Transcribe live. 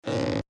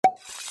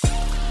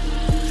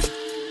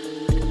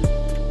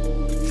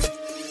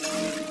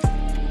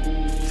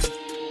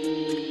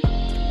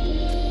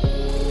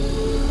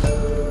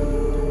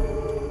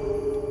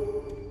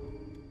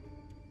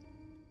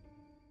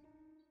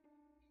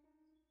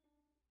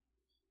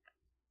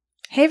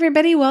Hey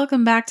everybody,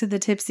 welcome back to The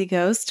Tipsy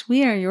Ghost.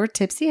 We are your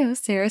tipsy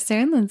hosts, Sarah,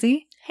 and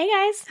Lindsay. Hey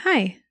guys.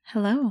 Hi.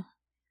 Hello.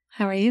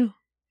 How are you?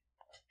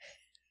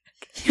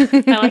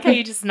 I like how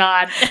you just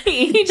nod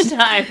each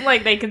time,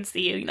 like they can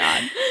see you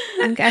nod.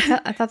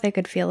 I thought they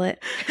could feel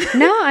it.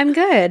 No, I'm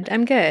good.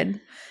 I'm good.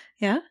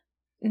 Yeah?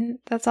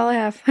 That's all I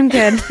have. I'm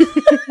good.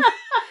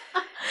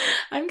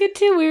 I'm good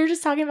too. We were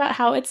just talking about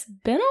how it's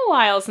been a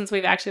while since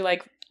we've actually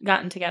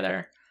gotten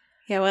together.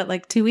 Yeah, what,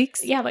 like 2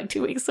 weeks? Yeah,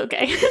 2 weeks,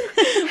 okay.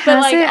 But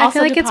also I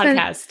feel like to it's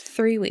podcast. been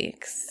 3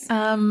 weeks.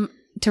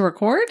 To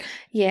record?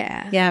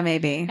 Yeah. Yeah,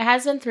 maybe. It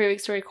has been 3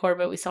 weeks to record,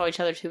 but we saw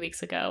each other 2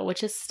 weeks ago,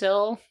 which is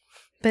still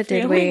But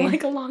did feeling we?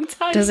 like a long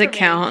time. Does for it me.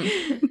 count?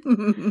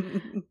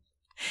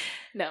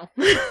 No.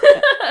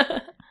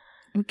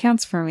 It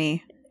counts for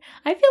me.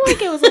 I feel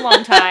like it was a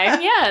long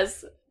time.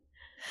 Yes.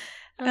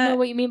 I don't know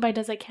what you mean by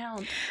does it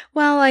count.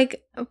 Well,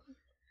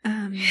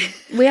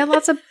 we had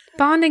lots of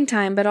bonding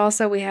time, but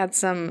also we had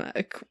some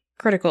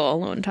critical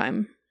alone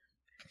time.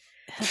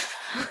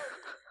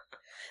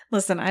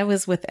 Listen, I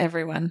was with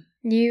everyone.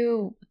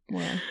 You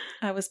were.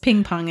 I was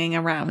ping-ponging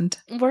around.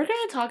 We're going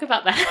to talk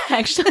about that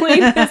actually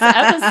this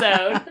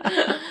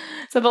episode.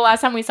 So the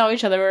last time we saw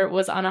each other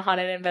was on a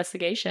haunted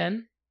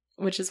investigation,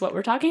 which is what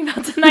we're talking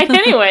about tonight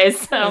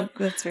anyways. So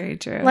That's very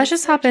true. Let's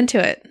just hop into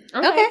it.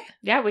 Okay.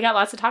 Yeah, we got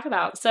lots to talk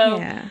about. So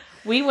Yeah.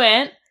 we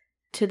went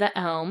to the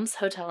Elms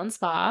Hotel and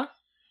Spa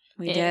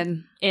We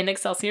did. in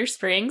Excelsior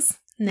Springs,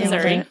 Nailed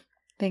Missouri. it.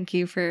 Thank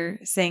you for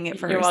saying it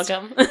first. You're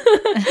welcome.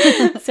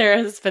 Sarah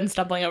has been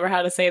stumbling over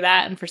how to say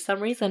that, and for some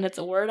reason it's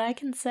a word I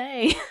can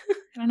say. I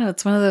don't know.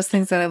 It's one of those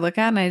things that I look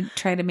at and I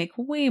try to make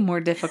way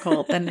more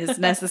difficult than is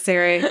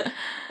necessary.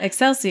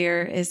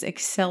 Excelsior is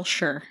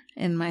Excelsior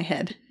in my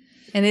head.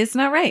 And it's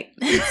not right.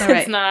 It's not right.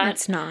 It's not.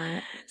 It's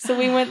not. So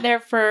we went there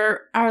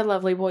for our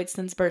lovely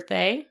Boydston's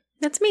birthday.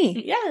 That's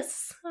me.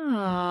 Yes.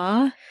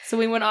 Aww. So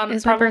we went on It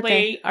was my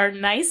probably our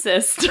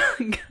nicest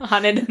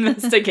haunted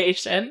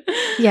investigation.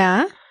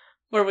 Yeah.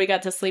 Where we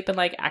got to sleep in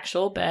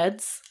actual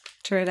beds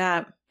True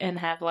that. and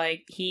have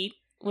heat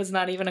was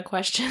not even a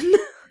question.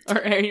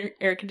 Or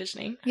air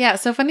conditioning. Yeah,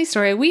 so funny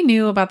story. We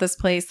knew about this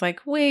place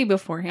way Oh,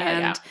 beforehand.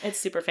 yeah. It's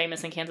super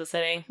famous in Kansas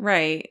City.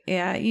 Right.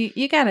 Yeah,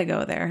 you got to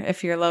go there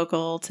if you're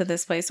local to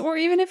this place, or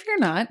even if you're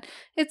not.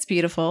 It's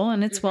beautiful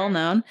and it's well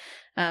known.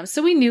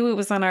 So we knew it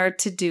was on our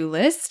to-do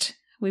list.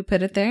 We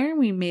put it there.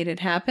 We made it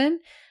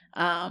happen.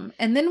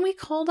 And then we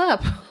called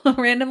up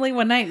randomly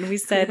one night and we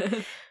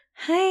said,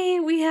 "Hey,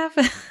 we have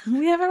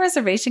a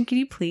reservation. Can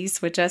you please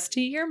switch us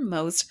to your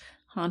most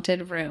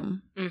haunted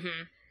room?"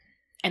 Mm-hmm.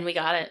 And we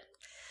got it.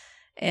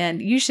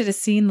 And you should have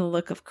seen the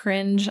look of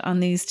cringe on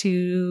these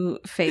two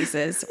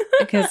faces.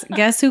 Because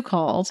guess who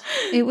called?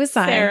 It was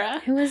Sarah.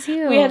 Who was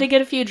you? We had to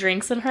get a few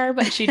drinks in her,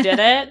 but she did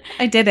it.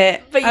 I did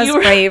it. But I you was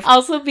were brave.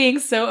 also being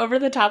so over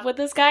the top with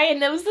this guy,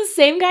 and it was the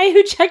same guy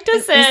who checked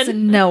us It was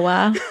in.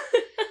 Noah.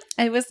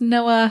 It was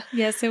Noah.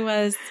 Yes, it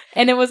was.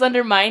 And it was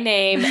under my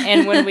name.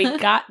 And when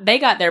they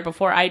got there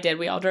before I did.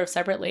 We all drove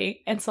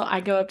separately. And so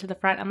I go up to the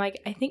front. I'm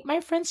like, I think my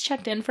friends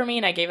checked in for me.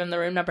 And I gave him the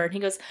room number. And he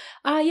goes,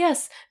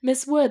 yes,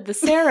 Miss Wood, the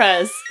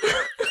Sarahs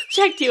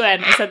checked you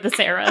in. I said the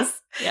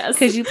Sarahs. Yes.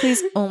 Could you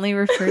please only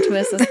refer to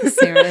us as the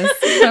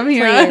Sarahs from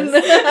here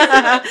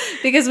on?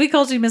 Because we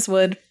called you Miss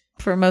Wood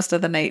for most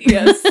of the night.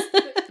 Yes.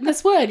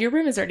 Miss Wood, your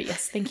room is ready.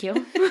 Yes, thank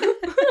you.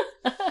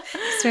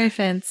 It's very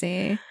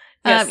fancy.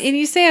 Yes. And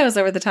you say I was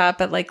over the top,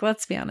 but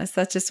let's be honest,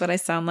 that's just what I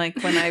sound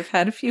like when I've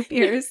had a few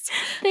beers.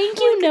 Thank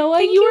you, Noah.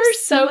 Thank you you are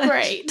so so much.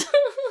 great.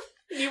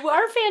 You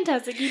are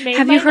fantastic. You made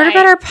Have my you heard night.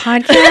 about our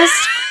podcast?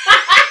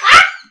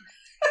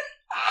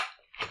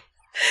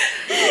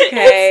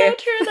 Okay.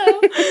 It's so true,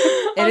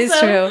 though. It is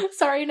Also, true.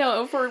 Sorry,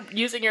 Noah, for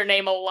using your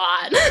name a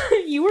lot.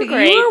 You were But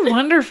great. you were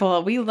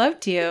wonderful. We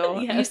loved you.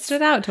 You Yes.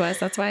 stood out to us.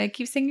 That's why I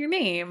keep saying your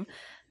name.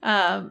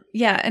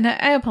 Yeah, and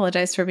I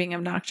apologize for being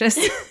obnoxious,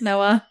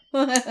 Noah.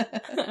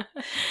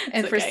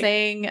 And for okay.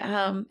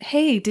 saying,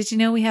 hey, did you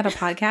know we had a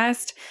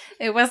podcast?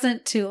 It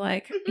wasn't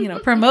to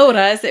promote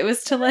us. It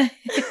was to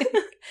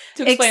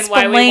to explain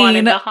why we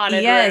wanted the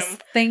haunted yes, room.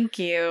 thank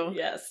you.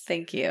 Yes.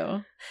 Thank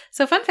you.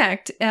 So fun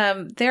fact,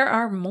 there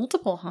are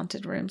multiple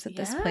haunted rooms at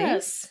this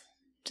place.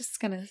 Just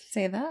gonna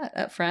say that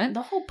up front.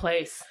 The whole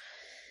place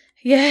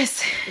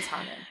Yes. is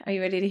haunted. Are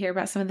you ready to hear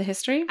about some of the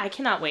history? I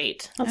cannot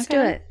wait. Let's Okay.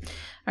 do it.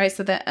 All right,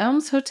 so the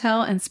Elms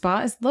Hotel and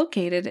Spa is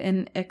located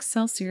in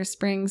Excelsior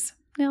Springs.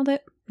 Nailed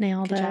it.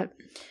 Nailed Good it. job.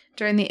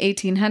 During the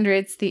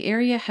 1800s, the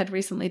area had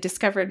recently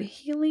discovered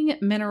healing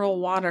mineral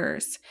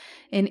waters.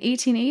 In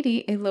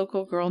 1880, a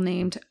local girl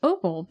named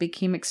Opal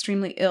became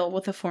extremely ill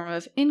with a form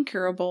of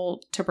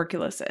incurable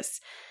tuberculosis,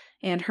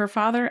 and her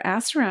father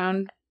asked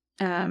around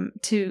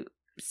the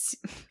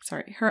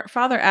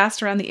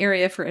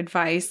area for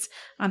advice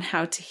on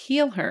how to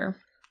heal her.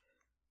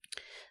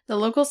 The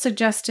locals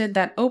suggested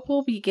that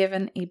Opal be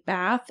given a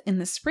bath in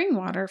the spring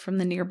water from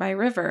the nearby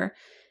river,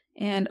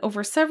 and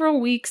over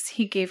several weeks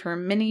he gave her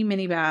many,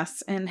 many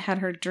baths and had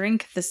her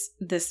drink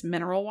this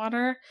mineral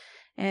water,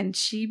 and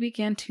she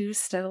began to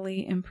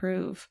steadily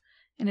improve,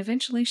 and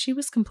eventually she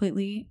was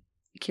completely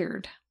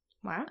cured.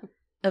 Wow.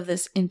 of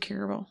this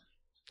incurable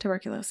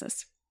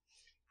tuberculosis.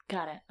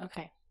 Got it.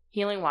 Okay.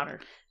 Healing water.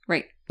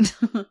 Right.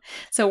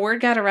 So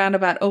word got around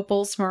about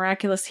Opal's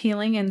miraculous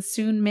healing, and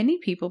soon many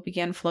people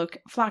began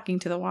flocking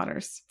to the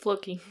waters.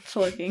 Floking.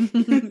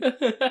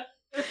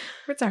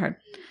 Words are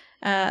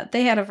hard.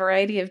 They had a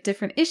variety of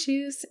different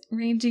issues,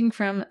 ranging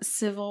from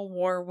Civil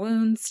War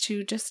wounds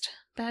to just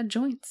bad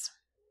joints.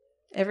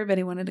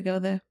 Everybody wanted to go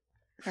there.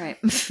 All right.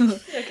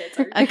 Okay,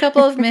 sorry. A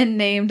couple of men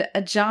named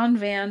John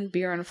Van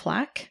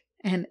Burenflack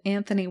and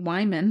Anthony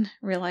Wyman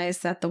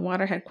realized that the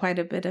water had quite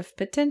a bit of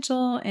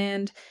potential,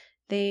 and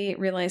they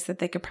realized that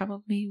they could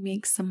probably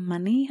make some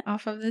money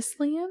off of this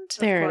land.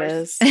 There it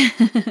is.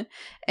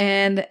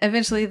 And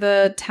eventually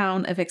the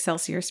town of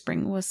Excelsior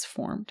Spring was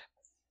formed.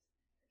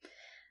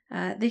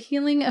 The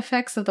healing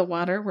effects of the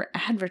water were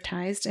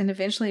advertised and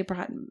eventually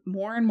brought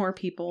more and more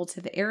people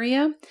to the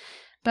area.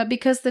 But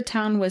because the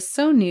town was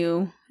so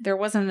new, there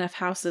wasn't enough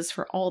houses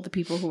for all the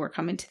people who were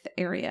coming to the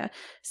area.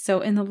 So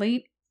in the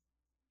late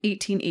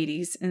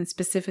 1880s, and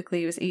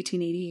specifically it was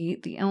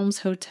 1888, the Elms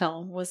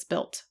Hotel was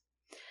built.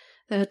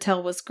 The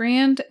hotel was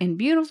grand and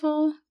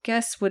beautiful.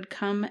 Guests would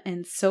come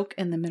and soak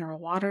in the mineral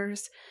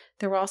waters.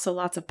 There were also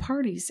lots of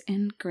parties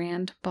and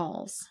grand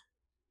balls,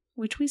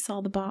 which we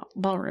saw the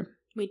ballroom.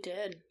 We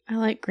did. I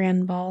like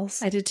grand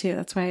balls. I did too.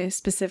 That's why I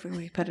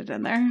specifically put it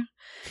in there.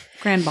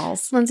 Grand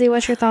balls. Lindsay,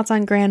 what's your thoughts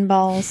on grand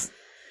balls?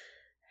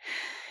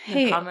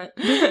 Hey, No comment.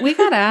 we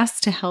got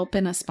asked to help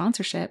in a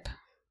sponsorship.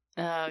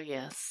 Oh,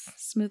 yes.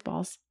 Smooth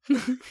balls.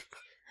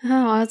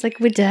 Oh, I was like,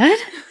 we did?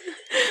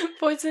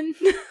 Poison.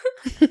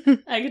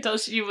 I could tell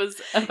she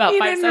was about You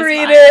 5 didn't cents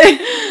read behind.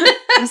 it.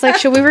 I was like,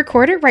 should we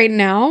record it right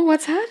now?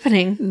 What's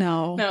happening?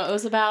 No. No, it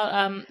was about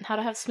how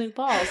to have smooth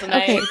balls, and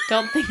Okay. I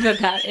don't think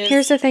that is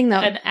Here's the thing, though.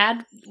 an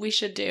ad we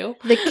should do.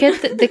 The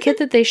kit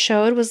that they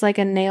showed was like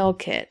a nail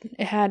kit.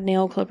 It had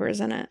nail clippers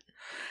in it.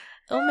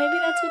 Oh, maybe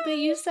that's what they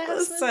used to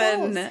have smooth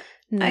balls. Listen,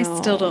 No. I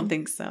still don't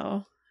think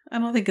so. I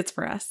don't think it's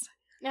for us.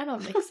 I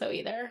don't think so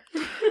either.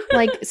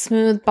 Like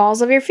smooth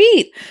balls of your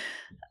feet.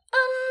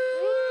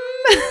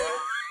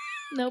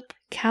 Nope.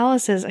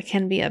 Calluses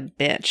can be a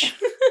bitch.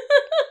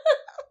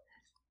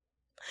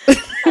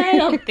 I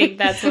don't think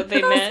that's what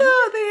they meant.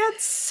 Also, they had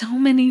so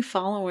many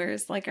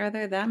followers. Like, are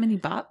there that many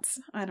bots?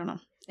 I don't know.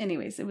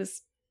 Anyways, it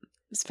was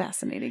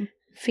fascinating.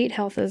 Feet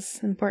health is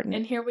important.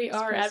 And here we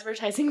are Suppose.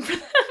 advertising for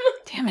them.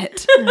 Damn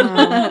it.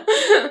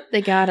 Oh,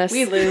 they got us.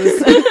 We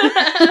lose.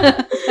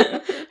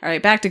 All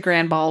right, back to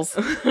grand balls.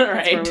 All That's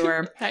right. where we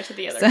were. Back to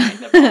the other So-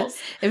 kind of balls.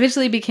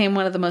 Eventually became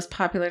one of the most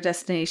popular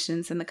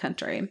destinations in the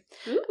country.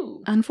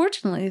 Ooh.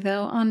 Unfortunately,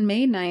 though, on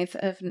May 9th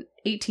of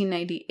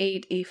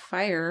 1898, a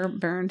fire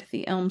burned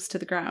the Elms to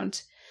the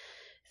ground.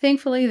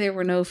 Thankfully, there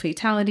were no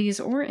fatalities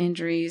or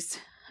injuries.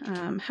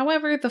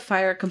 However, the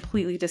fire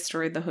completely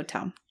destroyed the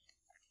hotel.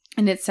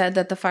 And it said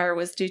that the fire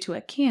was due to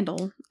a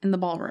candle in the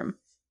ballroom.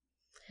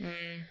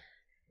 Mm.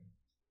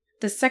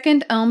 The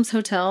second Elms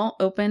Hotel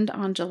opened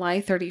on July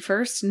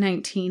 31st,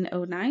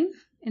 1909,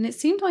 and it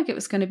seemed like it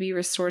was going to be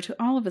restored to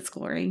all of its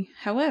glory.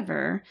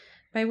 However,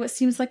 by what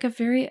seems like a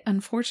very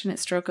unfortunate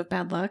stroke of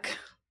bad luck,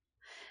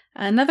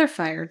 another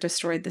fire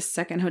destroyed the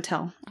second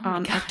hotel Oh my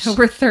on gosh.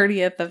 October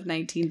 30th of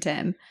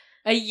 1910.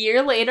 A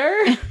year later?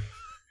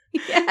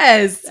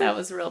 Yes! It That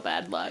was real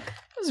bad luck.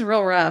 was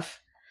real rough.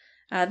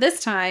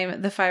 This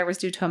time, the fire was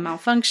due to a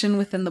malfunction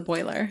within the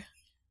boiler.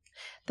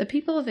 The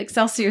people of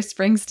Excelsior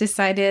Springs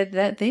decided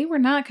that they were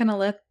not going to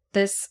let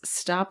this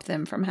stop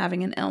them from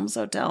having an Elms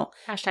Hotel.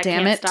 Hashtag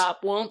Damn can't it.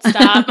 stop, won't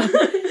stop.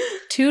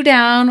 2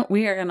 down,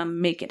 we are going to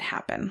make it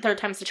happen. Third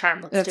time's the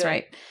charm. Let's That's do it.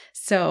 right.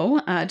 So,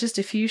 just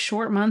a few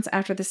short months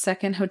after the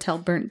second hotel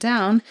burnt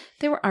down,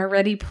 they were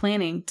already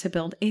planning to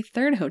build a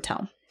third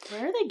hotel.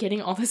 Where are they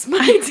getting all this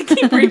money to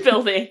keep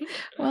rebuilding?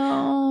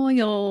 Well,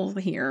 you'll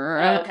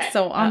hear. Okay.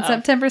 So on Uh-oh.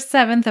 September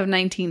 7th of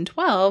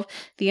 1912,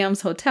 the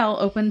Elms Hotel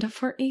opened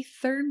for a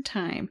third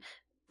time.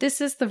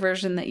 This is the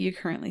version that you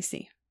currently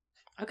see.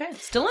 Okay,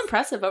 still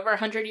impressive. Over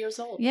 100 years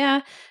old. Yeah,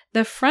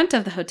 the front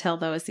of the hotel,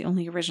 though, is the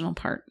only original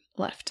part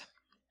left.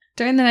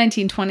 During the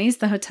 1920s,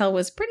 the hotel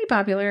was pretty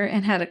popular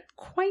and had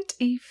quite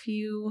a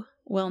few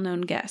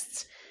well-known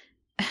guests.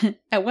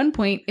 At one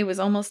point, it was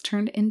almost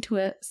turned into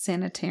a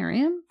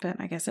sanitarium, but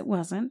I guess it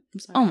wasn't. It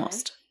was Okay.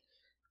 almost.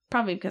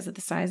 Probably because of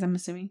the size, I'm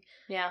assuming.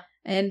 Yeah.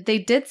 And they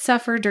did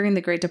suffer during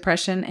the Great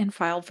Depression and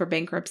filed for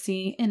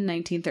bankruptcy in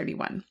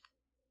 1931.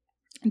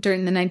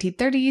 During the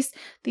 1930s,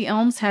 the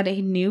Elms had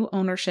a new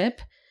ownership,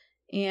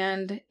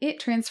 and it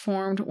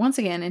transformed once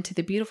again into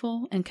the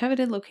beautiful and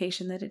coveted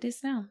location that it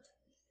is now.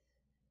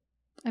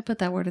 I put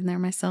that word in there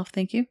myself,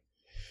 thank you.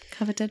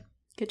 Coveted.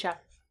 Good job.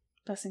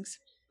 Blessings.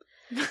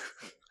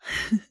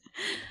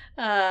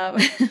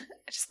 I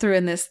just threw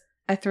in this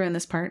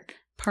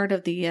part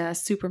of the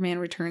Superman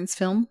Returns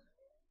film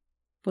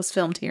was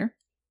filmed here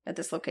at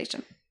this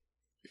location.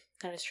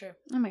 That is true.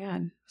 Oh my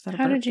god. Was that a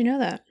How burp? did you know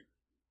that?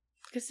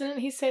 Because didn't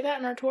he say that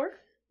in our tour?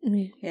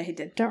 Yeah, he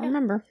did. Don't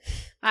remember.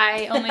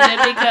 I only did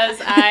because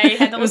I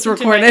had to It was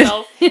listen recorded.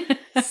 to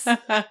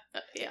myself.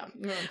 Yeah.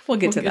 We'll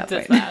get to that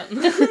point.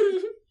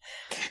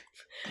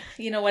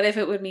 You know what? If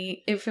it were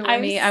me, I so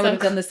would have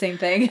done the same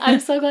thing. I'm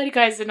so glad you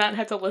guys did not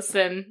have to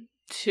listen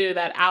to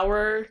that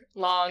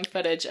hour-long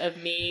footage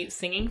of me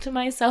singing to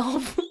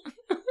myself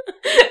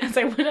as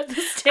I went up the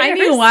stairs. I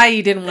knew why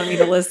you didn't want me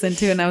to listen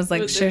to, and I was It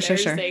like, was sure.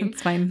 embarrassing.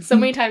 It's fine. So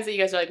many times that you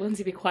guys are like,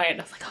 Lindsay, be quiet.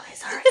 And I was like, okay,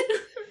 sorry.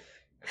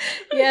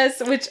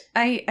 Yes, which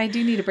I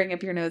do need to bring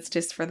up your notes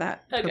just for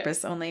that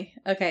purpose only.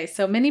 Okay,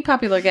 so many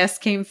popular guests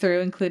came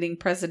through, including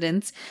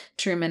Presidents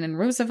Truman and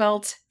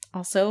Roosevelt,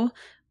 also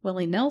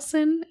Willie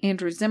Nelson,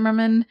 Andrew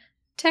Zimmerman,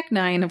 Tech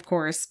Nine, of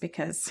course,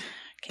 because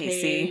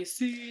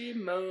Casey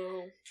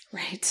Mo.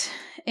 Right.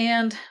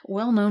 And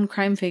well-known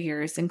crime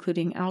figures,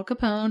 including Al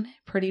Capone,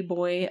 Pretty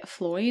Boy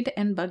Floyd,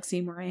 and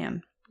Bugsy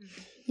Moran.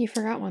 You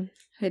forgot one.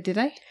 Did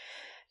I?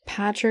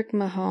 Patrick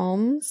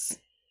Mahomes.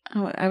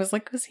 Oh, I was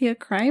like, was he a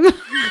crime?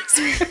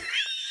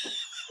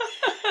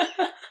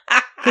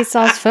 He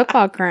solves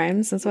football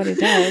crimes. That's what he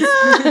does.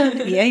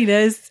 Yeah, he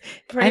does.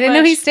 Pretty I didn't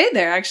know he much stayed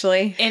there,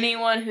 actually.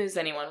 anyone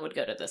would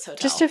go to this hotel.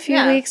 Just a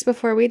few weeks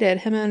before we did,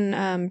 him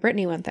and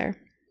Brittany went there.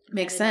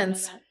 Makes I did not know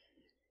sense. that.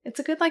 It's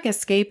a good,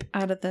 escape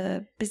out of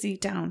the busy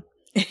town.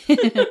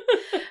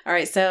 All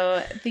right,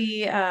 so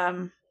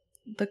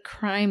the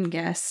crime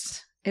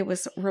guests, it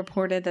was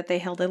reported that they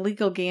held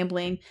illegal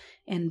gambling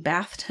and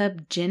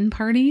bathtub gin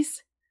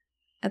parties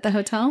at the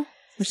hotel.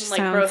 Which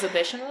Some,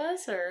 prohibition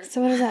was? Or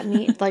So what does that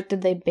mean?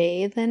 Did they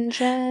bathe in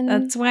gin?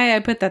 That's why I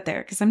put that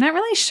there, because I'm not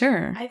really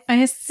sure. I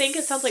think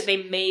it sounds like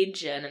they made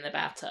gin in the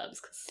bathtubs.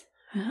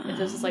 Because if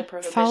this is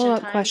prohibition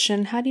Follow-up times,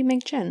 question. How do you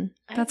make gin?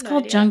 I have That's no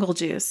called idea. jungle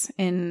juice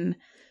in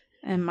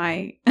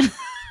my...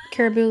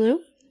 Caribou.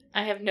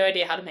 I have no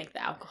idea how to make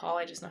the alcohol.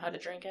 I just know how to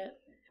drink it.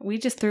 We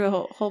just threw a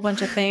whole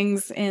bunch of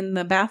things in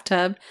the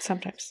bathtub,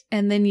 Sometimes.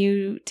 and then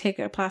you take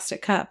a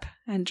plastic cup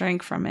and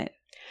drank from it,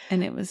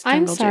 and it was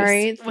I'm jungle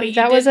sorry. juice. Wait, you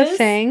that was did a this?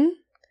 thing?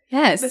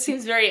 Yes. This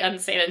seems very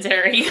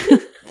unsanitary.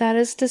 That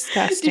is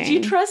disgusting. Did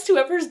you trust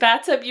whoever's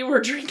bathtub you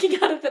were drinking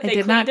out of that I they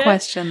did not cleaned it?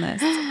 question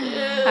this.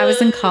 I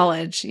was in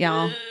college,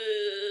 y'all.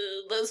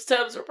 Those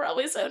tubs were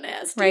probably so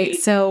nasty. Right,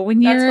 so when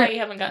That's you're... why you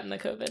haven't gotten the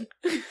COVID.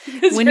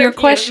 When you're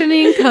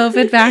questioning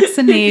COVID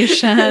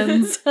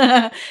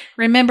vaccinations,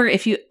 remember,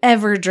 if you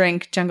ever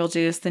drink jungle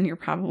juice, then you're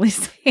probably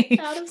safe.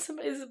 out of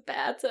somebody's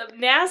bathtub.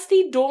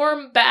 Nasty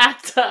dorm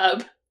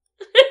bathtub.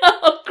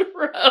 Oh,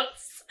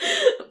 gross.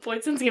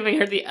 Boydson's giving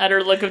her the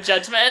utter look of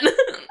judgment.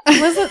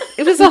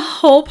 It was a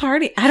whole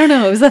party. I don't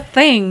know. It was a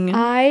thing.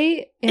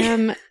 I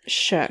am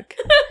shook.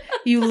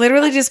 You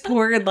literally just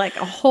poured a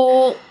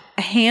whole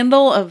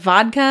handle of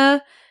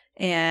vodka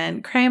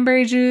and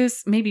cranberry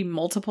juice, maybe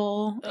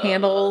multiple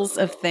handles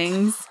of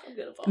things. I'm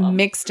gonna vomit.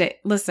 Mixed it.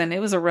 Listen, it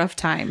was a rough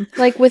time.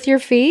 With your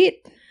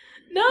feet?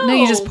 No. No,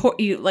 you just put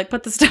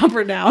the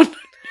stopper down.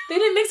 They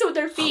didn't mix it with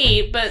their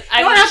feet, but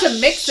don't I'm have to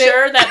mix it.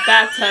 sure that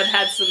bathtub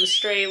had some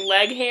stray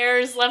leg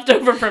hairs left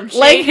over from Leg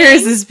shaving.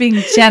 hairs is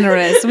being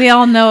generous. We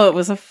all know it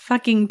was a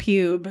fucking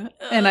pube,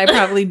 and I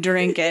probably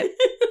drank it.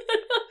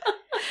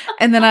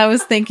 And then I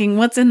was thinking,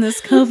 what's in this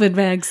COVID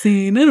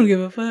vaccine? I don't give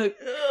a fuck.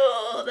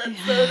 Oh,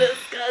 that's so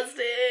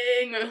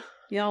disgusting.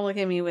 Y'all look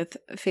at me with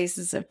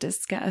faces of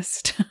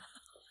disgust.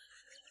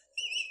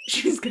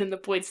 She's getting the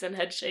Boydson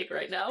head shake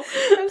right now.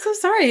 I'm so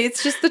sorry.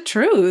 It's just the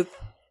truth.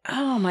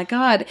 Oh my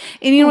God.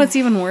 And you know what's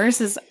even worse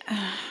is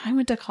I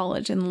went to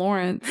college in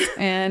Lawrence,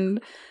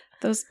 and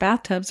those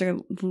bathtubs are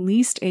at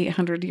least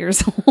 800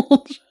 years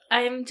old.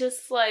 I'm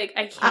just I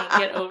can't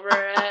get over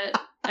it.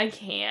 I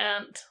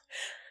can't.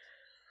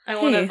 I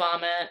want to Hey.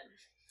 vomit.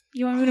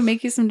 You want me to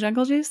make you some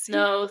jungle juice?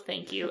 No,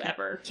 thank you,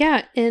 ever.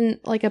 Yeah, in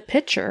a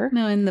pitcher.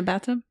 No, in the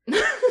bathtub?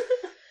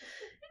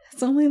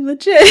 It's only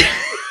legit.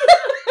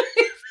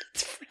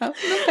 It's from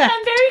the bath.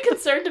 I'm very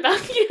concerned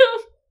about you.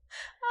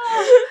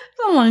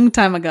 A long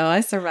time ago.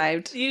 I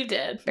survived. You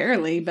did.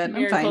 Barely, but I'm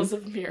fine. Miracles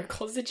of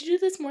miracles. Did you do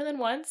this more than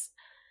once?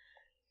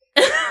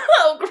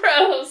 Oh,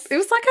 gross. It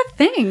was like a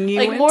thing. You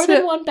went more to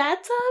than one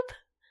bathtub?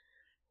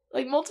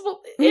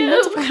 Multiple? Ew.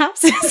 multiple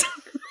houses.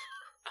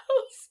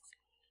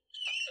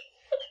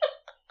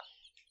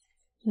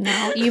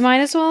 No, you might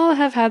as well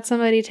have had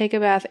somebody take a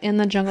bath in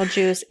the jungle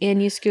juice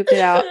and you scooped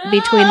it out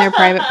between their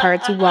private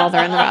parts while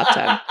they're in the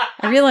bathtub.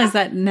 I realize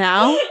that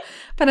now,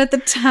 but at the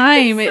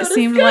time It's it so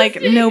seemed like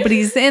disgusting.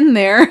 nobody's in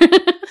there.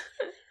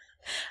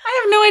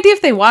 I have no idea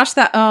if they watched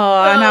that. Oh,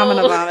 now I'm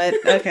gonna vomit.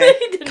 Okay.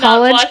 They did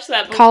College- not watch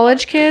that before.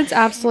 College kids,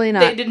 absolutely They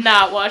not. did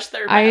not wash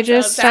their I bathtub.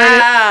 just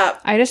Stop.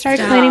 I just started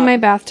Stop. cleaning my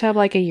bathtub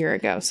a year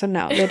ago, so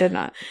no, they did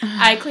not.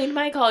 I cleaned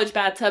my college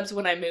bathtubs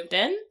when I moved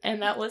in,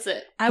 and that was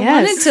it. I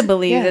Yes. wanted to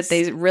believe Yes. that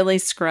they really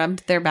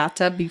scrubbed their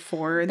bathtub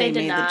before They they did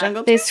made not. the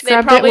jungle. They juice.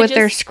 scrubbed it probably with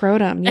their just-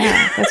 scrotum.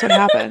 Yeah, that's what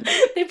happened.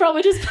 They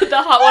probably just put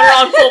the hot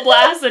water on full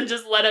blast and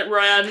just let it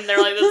run, and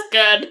they're like, "That's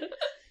good."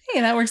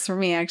 Hey, that works for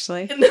me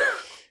actually.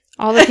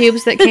 All the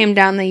pubes that came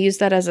down, they used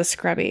that as a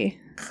scrubby.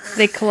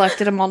 They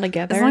collected them all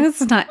together. As long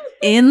as it's not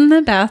in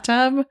the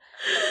bathtub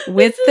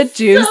with the This is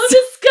juice. So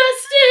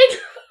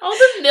disgusting. All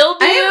the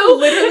mildew. I am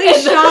literally and the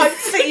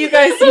shocked that you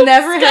guys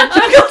never had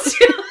stuff. jungle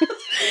juice.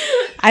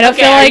 I don't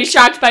Okay, feel are like you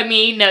shocked by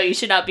me? No, you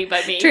should not be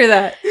by me. True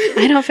that.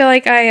 I don't feel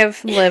like I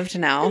have lived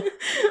now.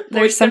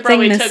 There's something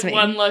probably took missing.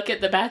 one look at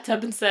the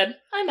bathtub and said,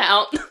 "I'm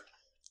out."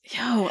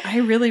 Yo, I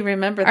really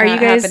remember Are that you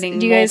guys? happening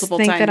Do you guys multiple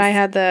think times. that I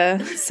had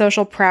the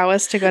social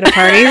prowess to go to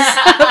parties?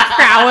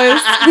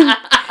 Prowess?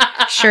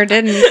 Sure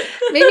didn't.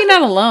 Maybe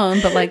not alone,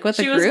 but like with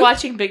a She group. was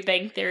watching Big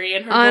Bang Theory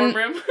in her On- dorm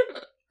room.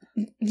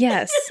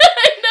 Yes.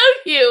 I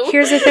know you.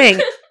 Here's the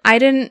thing. I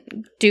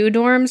didn't do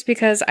dorms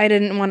because I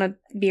didn't want to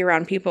be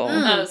around people.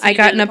 Oh, so I you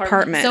got did an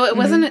apartment. apartment. So it Mhm.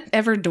 wasn't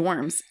ever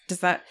dorms. Does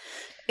that?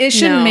 It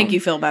shouldn't No. make you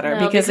feel better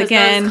No, because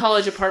again, those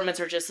college apartments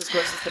are just as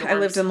gross as the dorms. I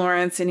lived in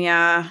Lawrence, and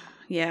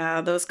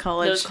those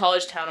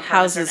college town apartments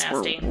houses are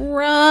nasty. were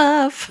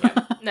rough.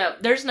 Yeah. No,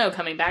 there's no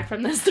coming back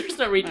from this. There's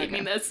no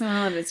redeeming this.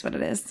 Well, it is what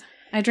it is.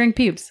 I drink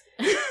pubes.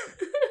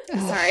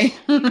 Sorry.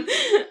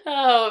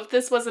 Oh, if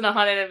this wasn't a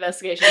haunted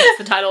investigation, that's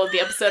the title of the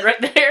episode right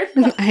there.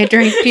 I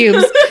drank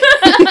pubes.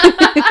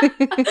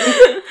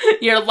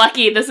 You're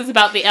lucky this is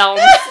about the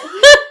elms.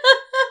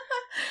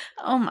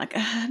 Oh my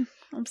god.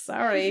 I'm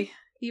sorry.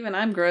 Even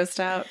I'm grossed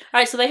out. All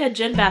right, so they had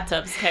gin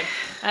bathtubs. Okay,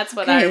 that's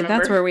what I remember.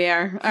 That's where we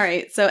are. All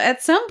right. So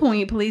at some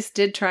point, police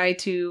did try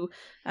to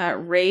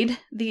raid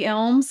the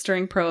Elms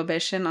during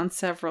Prohibition on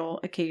several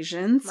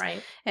occasions.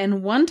 Right.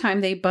 And one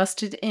time they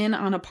busted in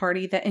on a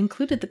party that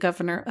included the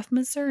governor of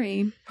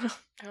Missouri. Oh,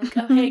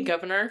 hey,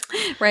 governor.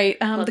 Right.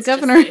 The Let's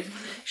governor just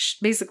say-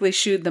 basically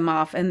shooed them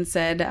off and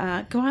said,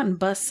 go out and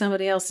bust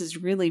somebody else who's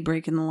really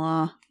breaking the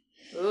law.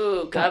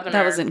 Ooh, governor.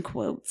 That was in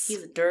quotes.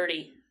 He's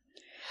dirty.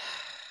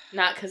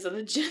 Not because of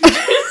the gin.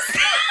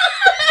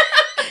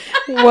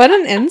 What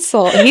an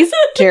insult. He's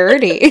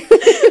dirty.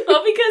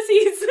 Well, because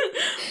he's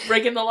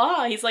breaking the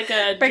law. He's like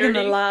a breaking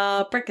dirty, the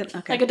law. Okay.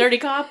 like a dirty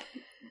cop.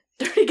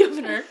 Dirty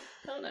governor.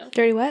 I don't know.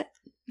 Dirty what?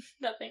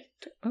 Nothing.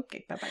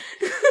 Okay.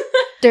 Bye-bye.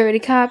 Dirty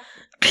cop.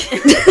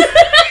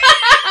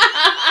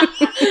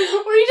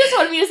 Or you just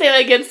wanted me to say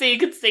that again so you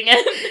could sing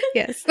it.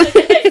 Yes. Okay.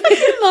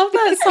 I love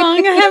that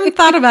song. I haven't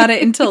thought about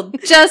it until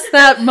just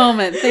that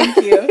moment. Thank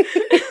you.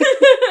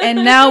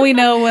 And now we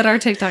know what our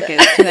TikTok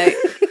is tonight.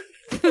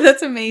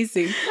 That's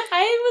amazing.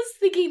 I was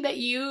thinking that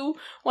you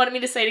wanted me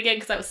to say it again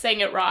because I was saying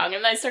it wrong,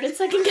 and I started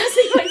second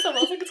guessing myself.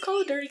 I was like, "It's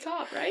called a dirty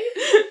cop, right?"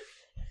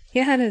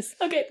 Yeah, it is.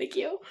 Okay, thank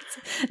you.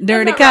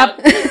 Dirty I'm not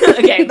cop. wrong.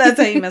 Okay, That's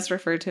how you must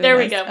refer to it. There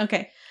we as. go.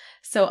 Okay.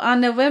 So on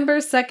November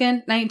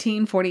 2nd,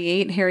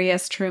 1948, Harry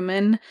S.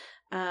 Truman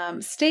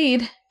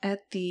stayed at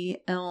the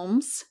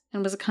Elms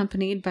and was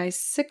accompanied by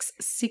 6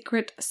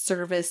 Secret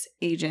Service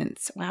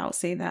agents. Wow,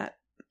 say that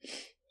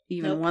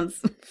even Nope. once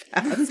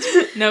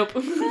fast. Nope.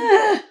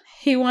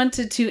 He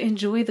wanted to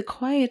enjoy the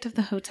quiet of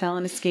the hotel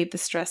and escape the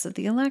stress of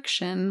the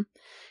election.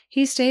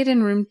 He stayed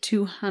in room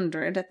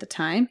 200 at the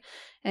time,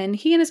 and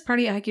he and his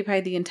party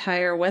occupied the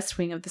entire west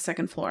wing of the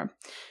second floor.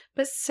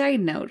 But side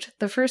note,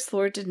 the first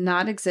floor did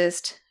not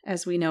exist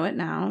as we know it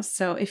now,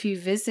 so if you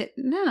visit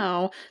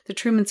now, the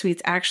Truman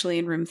Suite's actually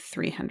in room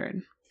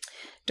 300.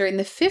 During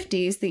the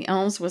 50s, the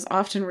Elms was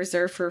often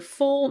reserved for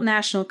full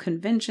national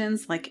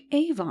conventions like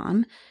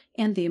Avon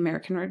and the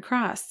American Red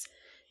Cross.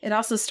 It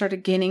also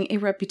started gaining a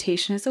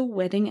reputation as a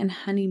wedding and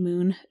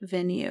honeymoon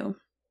venue.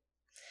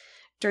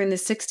 During the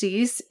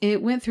 60s,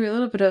 it went through a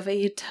little bit of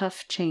a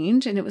tough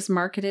change, and it was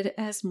marketed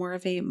as more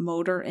of a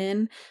motor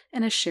inn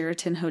and a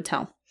Sheraton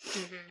hotel.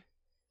 Mm-hmm.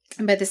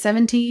 And by the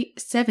 70s...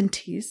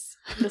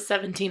 The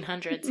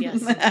 1700s,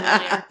 yes. I'm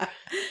familiar.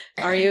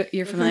 Are you?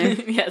 You're familiar?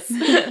 Yes.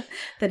 The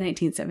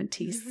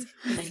 1970s.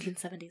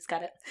 1970s,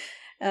 got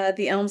it.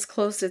 The Elms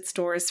closed its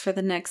doors for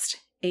the next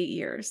 8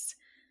 years.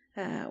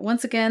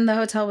 Once again, the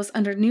hotel was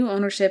under new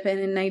ownership, and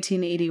in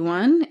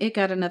 1981, it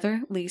got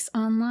another lease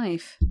on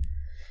life.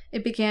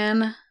 It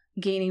began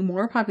gaining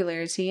more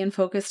popularity and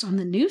focused on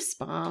the new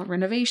spa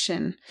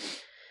renovation.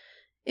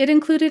 It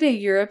included a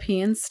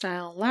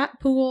European-style lap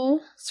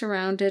pool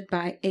surrounded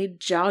by a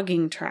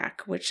jogging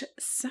track, which,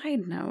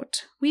 side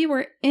note, we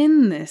were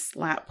in this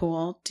lap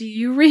pool. Do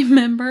you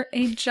remember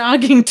a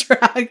jogging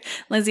track?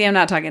 Lizzie, I'm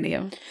not talking to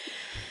you.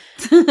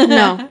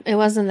 No, it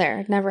wasn't there.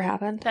 It never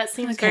happened. That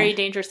seems Okay. very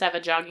dangerous to have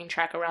a jogging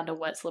track around a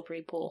wet,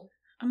 slippery pool.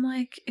 I'm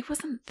like, it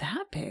wasn't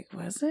that big,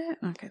 was it?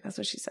 Okay, that's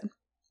what she said.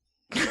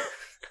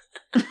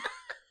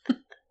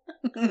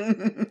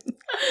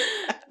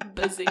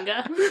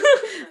 Bazinga.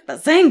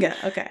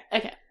 Bazanga. Okay.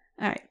 Okay.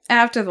 All right.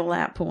 After the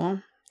lap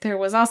pool, there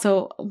was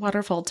also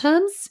waterfall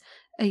tubs,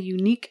 a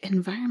unique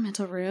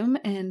environmental room,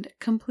 and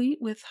complete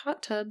with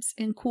hot tubs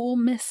and cool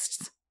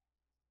mists.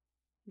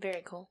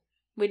 Very cool.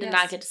 We did Yes.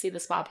 not get to see the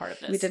spa part of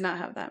this. We did not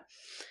have that.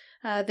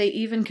 They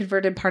even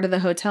converted part of the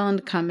hotel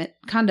into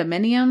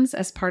condominiums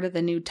as part of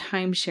the new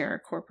timeshare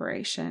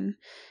corporation.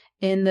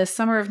 In the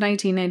summer of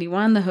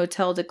 1991, the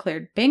hotel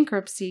declared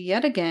bankruptcy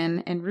yet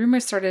again, and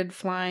rumors started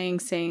flying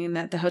saying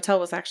that the hotel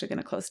was actually going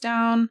to close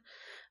down,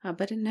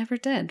 but it never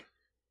did.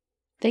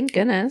 Thank It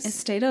goodness.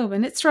 stayed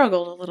open. It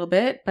struggled a little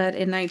bit, but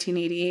in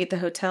 1988, the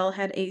hotel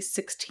had a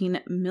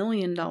 $16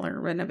 million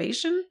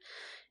renovation,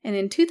 and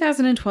in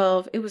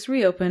 2012, it was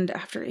reopened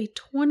after a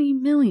 $20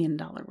 million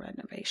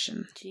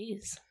renovation.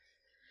 Jeez.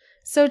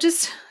 So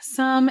just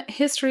some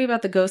history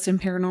about the ghost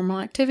and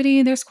paranormal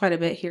activity. There's quite a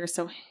bit here,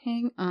 so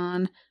hang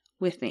on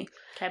with me.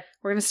 Okay.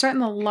 We're going to start in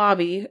the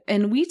lobby,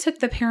 and we took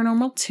the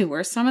paranormal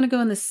tour, so I'm going to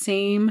go in the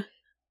same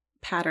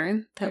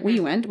pattern that we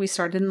went. We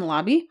started in the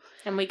lobby.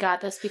 And we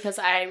got this because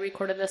I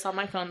recorded this on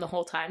my phone the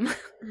whole time.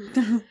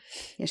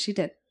 Yes, she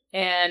did.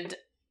 And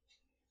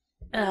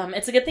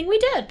it's a good thing we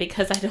did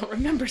because I don't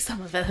remember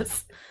some of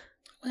this.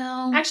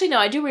 Well, Actually, no,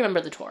 I do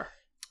remember the tour.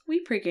 we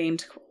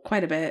pre-gamed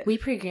quite a bit. We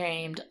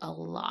pre-gamed a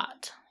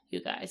lot,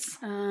 you guys.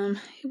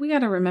 We got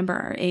to remember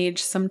our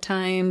age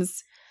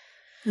sometimes.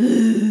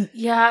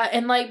 Yeah,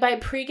 and like by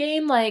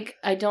pregame, like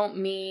I don't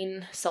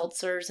mean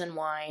seltzers and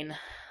wine.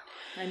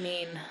 I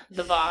mean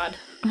the VOD.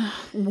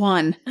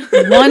 One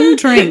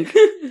drink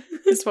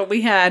is what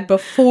we had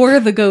before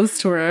the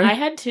ghost tour. I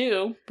had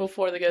 2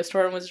 before the ghost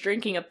tour and was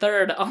drinking a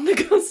 3rd on the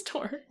ghost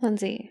tour.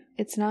 Lindsay,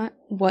 it's not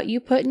what you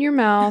put in your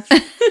mouth.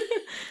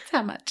 It's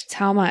how much? It's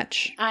how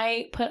much.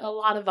 I put a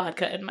lot of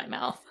vodka in my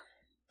mouth.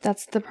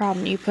 That's the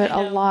problem. You put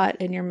a lot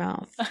in your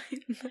mouth.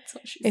 That's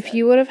what she If said.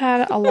 you would have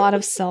had a lot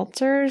of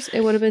seltzers,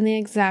 it would have been the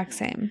exact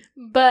same.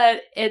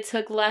 But it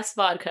took less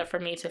vodka for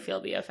me to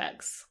feel the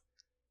effects.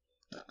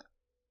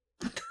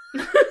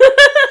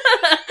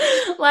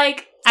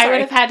 Like, I Sorry.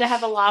 would have had to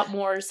have a lot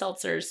more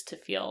seltzers to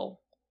feel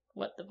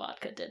what the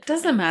vodka did. For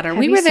Doesn't me. matter. Have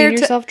We you were seen there to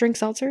yourself drink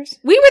seltzers?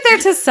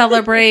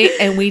 celebrate,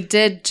 and we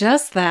did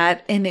just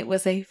that, and it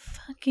was a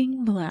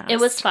fucking blast. It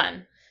was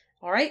fun.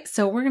 All right,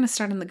 so we're gonna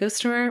start on the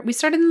ghost tour. We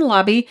started in the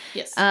lobby,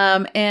 Yes.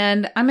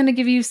 and I'm gonna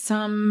give you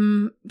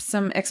some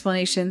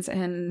explanations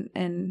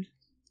and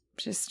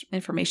just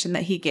information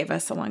that he gave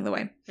us along the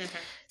way. Mm-hmm.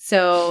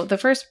 So the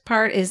first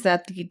part is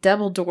that the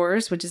double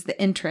doors, which is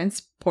the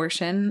entrance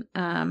portion,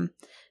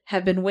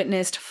 have been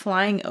witnessed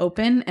flying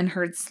open and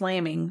heard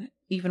slamming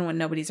even when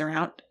nobody's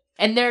around.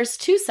 And there's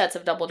 2 sets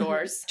of double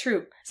doors.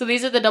 True. So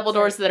these are the double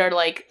doors that are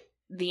like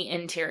the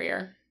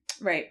interior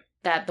Right.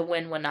 that the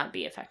wind would not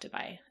be affected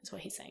by, is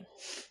what he's saying.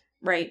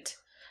 Right.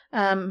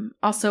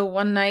 Also,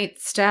 one night,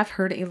 staff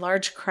heard a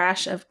large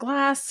crash of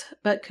glass,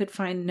 but could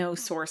find no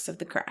source of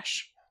the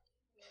crash.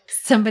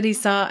 Somebody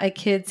saw a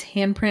kid's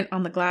handprint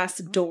on the glass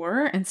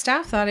door, and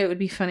staff thought it would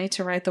be funny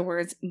to write the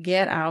words,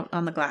 "Get out"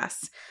 on the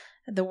glass.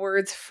 The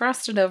words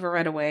frosted over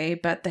right away,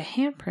 but the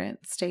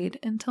handprint stayed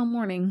until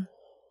morning.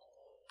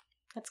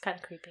 That's kind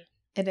of creepy.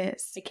 It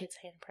is. The kid's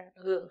handprint.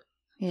 Ugh.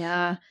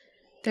 Yeah.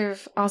 There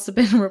have also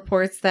been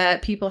reports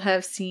that people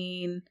have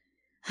seen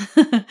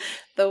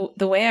the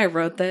way I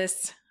wrote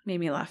this made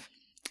me laugh.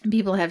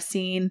 People have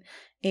seen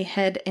a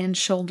head and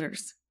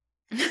shoulders.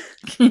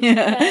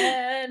 Yeah.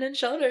 Head and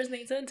shoulders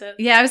needs into.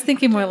 Yeah, I was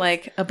thinking more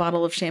like a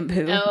bottle of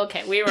shampoo. Oh,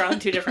 okay. We were on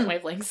 2 different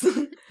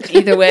wavelengths.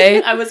 Either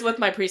way. I was with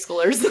my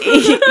preschoolers.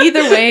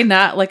 Either way,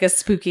 not like a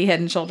spooky head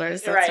and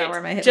shoulders. That's right. not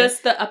where my head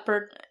Just the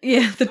upper.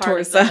 Yeah, the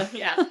part of torso.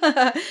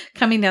 yeah.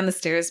 Coming down the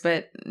stairs,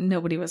 but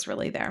nobody was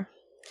really there.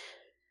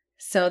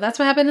 So that's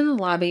what happened in the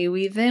lobby.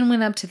 We then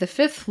went up to the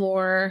 5th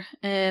floor,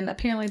 and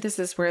apparently this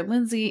is where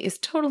Lindsay is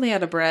totally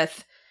out of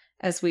breath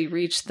as we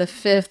reach the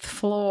 5th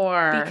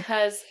floor.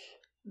 Because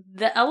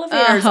the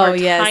elevators are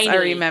tiny. I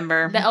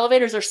remember. The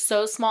elevators are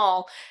so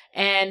small,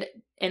 and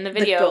in the The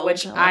video, gold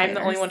which I'm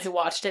the only elevators. one who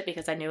watched it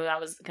because I knew I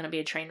was going to be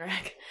a train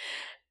wreck,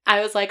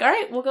 I was like, all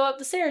right, we'll go up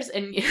the stairs.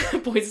 And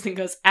Poison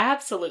goes,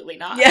 absolutely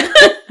not. Yeah.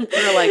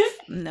 We're like,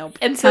 nope.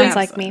 And so Sounds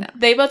like me. Absolutely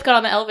they both got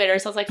on the elevator,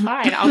 so I was like,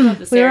 fine, I'll go up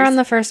the stairs. We were on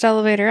the first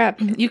elevator up.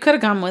 not. You could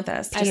have gone with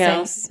us. I Just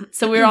know. saying.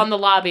 So we were on the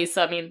lobby,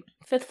 so I mean,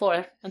 5th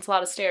floor, that's a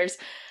lot of stairs.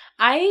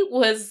 I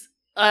was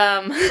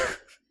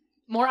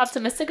more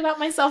optimistic about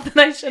myself than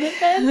I should have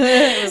been.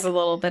 It was a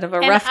little bit of a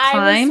And rough I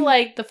climb. was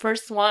like the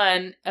first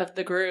one of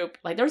the group.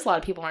 Like there was a lot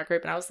of people in our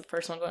group, and I was the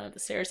first one going up the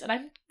stairs. And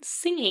I'm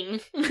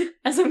singing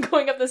as I'm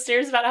going up the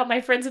stairs about how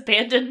my friends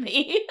abandoned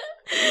me.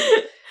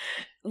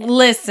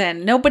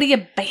 Listen, nobody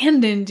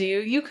abandoned you.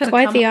 You could have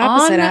Quite come the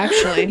opposite, on.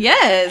 actually.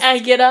 Yes. I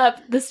get up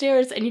the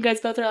stairs, and you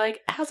guys both are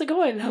like, "How's it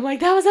going?" And I'm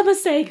like, "That was a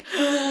mistake."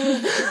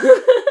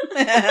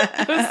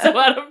 I was so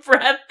out of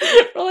breath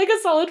for like a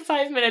solid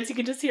 5 minutes. You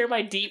can just hear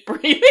my deep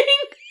breathing.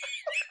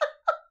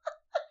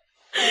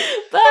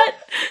 But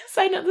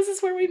side note, this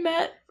is where we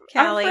met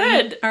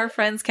Callie, our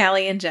friends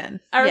Callie and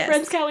Jen. our Yes.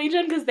 friends Callie and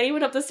Jen, because they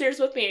went up the stairs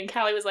with me, and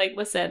Callie was like,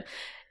 "Listen,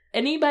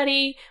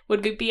 anybody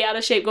would be out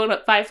of shape going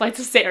up 5 flights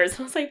of stairs."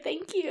 I was like,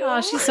 "Thank you." Oh,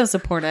 she's so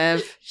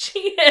supportive. She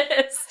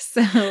is.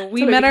 So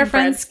we So we met our became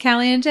friends friends.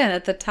 Callie and Jen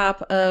at the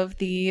top of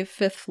the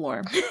 5th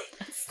floor.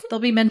 They'll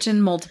be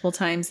mentioned multiple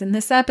times in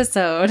this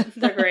episode.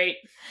 They're great.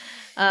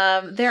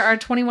 There are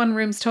 21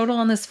 rooms total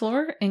on this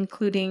floor,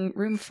 including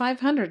room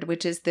 500,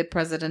 which is the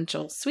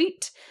presidential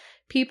suite.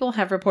 People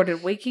have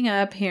reported waking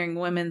up, hearing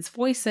women's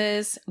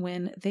voices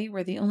when they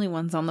were the only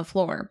ones on the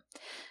floor.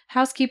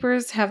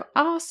 Housekeepers have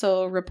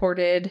also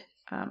reported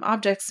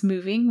objects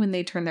moving when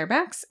they turn their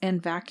backs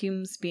and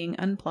vacuums being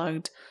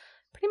unplugged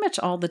pretty much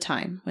all the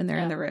time when they're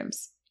in the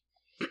rooms.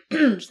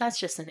 That's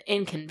just an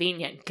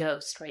inconvenient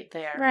ghost right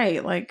there.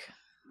 Right, like,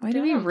 why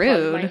do we Don't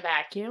unplug my rude?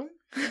 vacuum.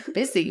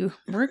 Busy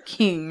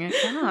working.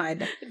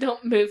 God.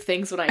 Don't move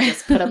things when I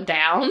just put them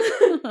down.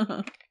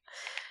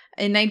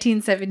 In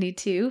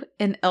 1972,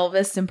 an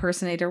Elvis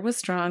impersonator was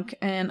drunk,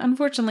 and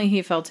unfortunately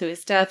he fell to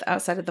his death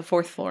outside of the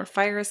 4th floor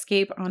fire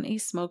escape on a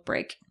smoke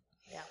break.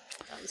 Yeah,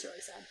 that was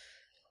really sad.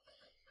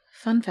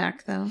 Fun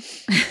fact, though.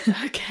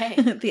 Okay.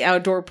 The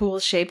outdoor pool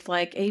is shaped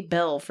like a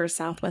bell for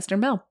Southwestern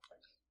Bell.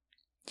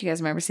 Do you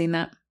guys remember seeing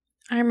that?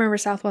 I remember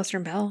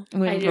Southwestern Bell.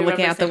 When I we do were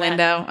looking remember out the seeing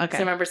that. window? Okay. So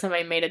I remember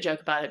somebody made a joke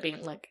about it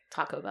being like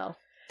Taco Bell.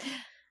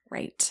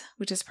 Right.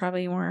 Which is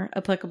probably more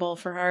applicable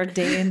for our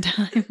day and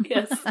time.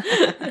 Yes.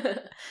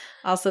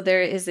 Also,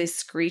 there is a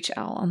screech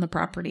owl on the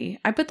property.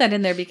 I put that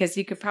in there because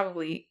you could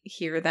probably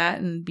hear that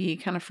and be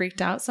kind of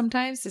freaked out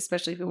sometimes,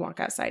 especially if you walk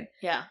outside.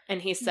 Yeah.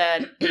 And he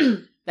said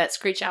that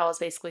screech owls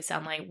basically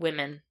sound like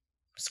women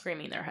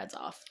screaming their heads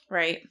off.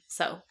 Right.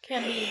 So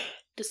can be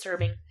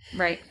disturbing.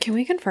 Right. Can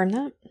we confirm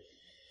that?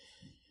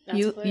 That's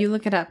You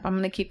look it up. I'm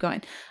going to keep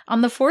going.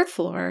 On the 4th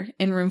floor,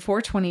 in room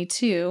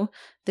 422,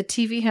 the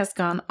TV has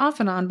gone off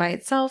and on by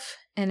itself.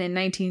 And in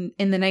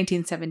the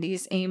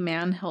 1970s, a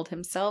man held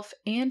himself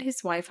and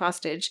his wife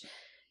hostage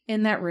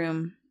in that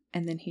room.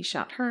 And then he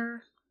shot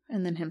her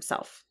and then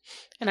himself.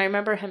 And I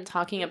remember him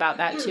talking about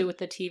that too with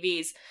the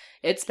TVs.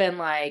 It's been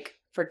like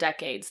for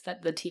decades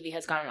that the TV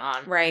has gone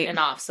on Right. and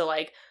off. So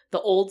like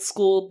the old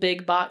school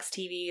big box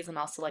TVs and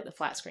also like the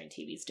flat screen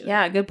TVs do it.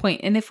 Yeah, good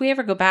point. And if we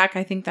ever go back,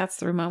 I think that's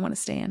the room I want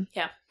to stay in.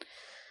 Yeah.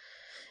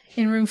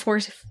 In room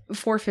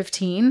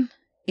 415,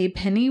 a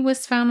penny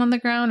was found on the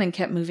ground and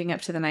kept moving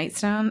up to the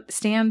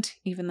nightstand,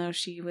 even though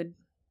she would...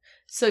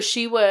 So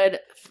she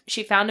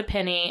found a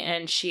penny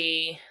and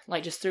she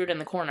like just threw it in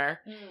the corner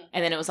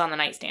and then it was on the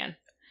nightstand.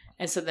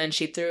 And so then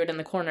she threw it in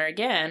the corner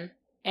again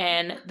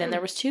and then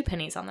there was 2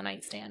 pennies on the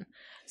nightstand.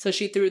 So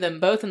she threw them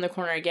both in the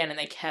corner again and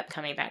they kept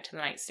coming back to the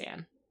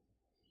nightstand.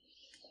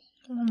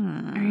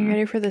 Are you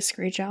ready for the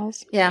screech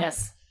owls? Yeah.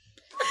 Yes.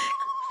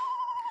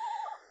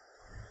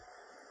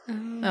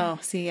 Oh,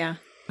 see, yeah.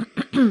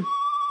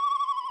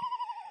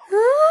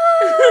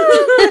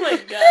 Oh my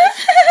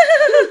gosh.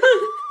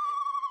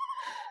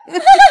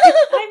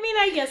 I mean,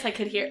 I guess I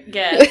could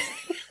guess.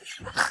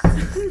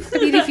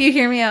 Pete, if you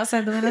hear me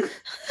outside the window.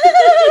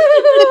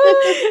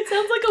 It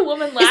sounds like a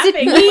woman Is laughing.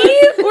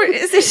 it me? Or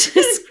is it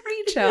just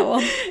screech owl?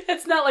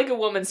 It's not like a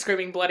woman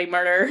screaming bloody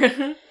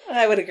murder.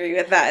 I would agree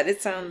with that.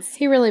 It sounds...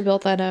 He really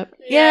built that up.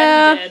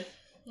 Yeah. He did.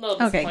 A little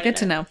Okay, disappointed good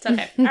to there. know. It's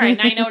okay. All right,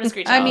 now you know what a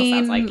screech owl I mean,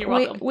 sounds like. You're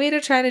welcome. way to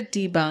try to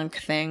debunk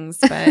things,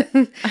 but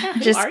Who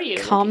Just are you?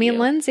 call Look at me you.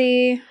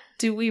 Lindsay.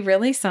 do we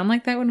really sound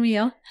like that when we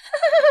yell?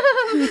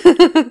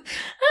 I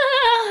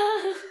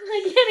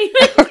can't even.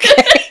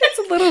 It's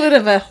a little bit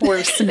of a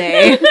horse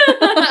neigh.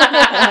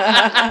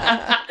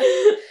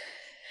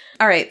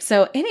 All right,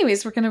 so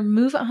anyways, we're going to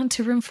move on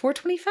to room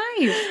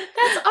 425.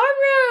 That's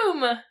our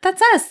room.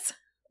 That's us.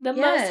 The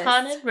Yes. most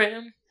haunted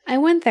room. I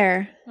went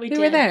there. We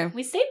were there.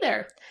 We stayed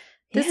there.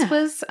 This Yeah.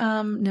 was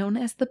known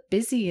as the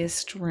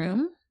busiest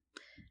room.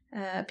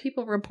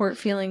 People report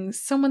feeling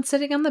someone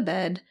sitting on the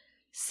bed,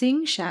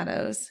 seeing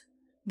shadows.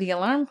 The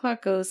alarm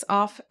clock goes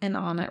off and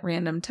on at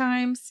random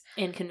times.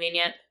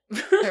 Inconvenient.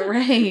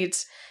 Right.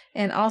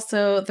 And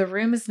also, the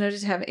room is noted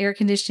to have air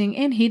conditioning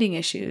and heating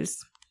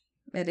issues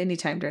at any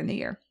time during the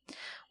year.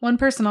 One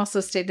person also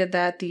stated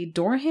that the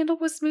door handle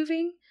was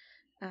moving,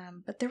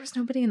 but there was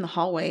nobody in the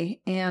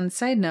hallway. And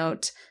side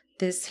note,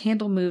 this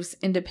handle moves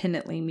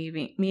independently,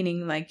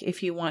 meaning like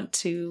if you want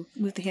to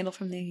move the handle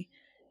from the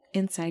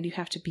inside, you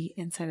have to be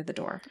inside of the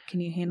door. Can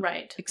you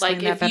Right. explain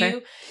Like that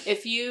better?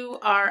 if you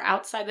are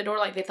outside the door,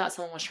 like they thought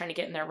someone was trying to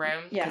get in their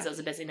room Yeah. because it was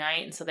a busy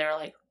night, and so they were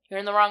like, "You're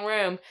in the wrong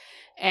room,"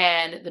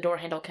 and the door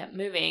handle kept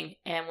moving.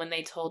 And when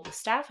they told the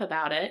staff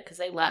about it, because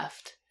they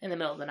left in the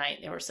middle of the night,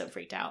 they were so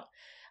freaked out.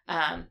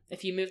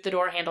 If you move the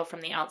door handle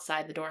from the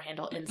outside, the door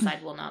handle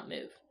inside will not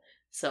move.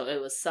 So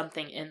it was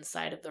something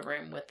inside of the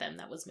room with them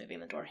that was moving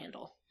the door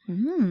handle.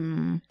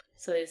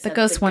 So they said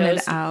ghost wanted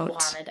ghost out.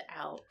 Wanted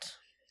out.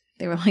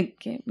 They were like,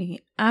 get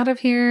me out of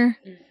here.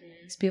 Mm-hmm.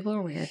 These people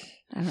are weird.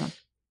 I don't know.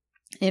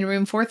 In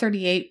room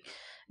 438,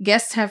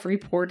 guests have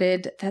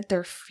reported that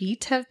their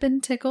feet have been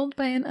tickled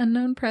by an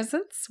unknown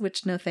presence,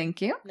 which no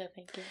thank you. No,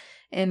 thank you.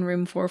 In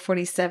room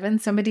 447,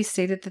 somebody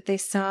stated that they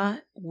saw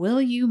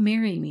 "Will you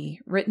marry me?"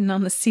 written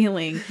on the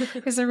ceiling.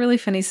 There's a really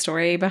funny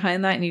story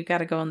behind that, and you've got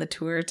to go on the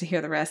tour to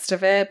hear the rest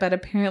of it. But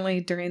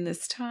apparently during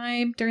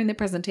the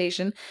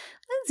presentation,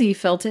 Lindsay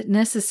felt it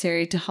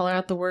necessary to holler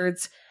out the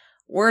words,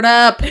 "Word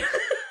up!"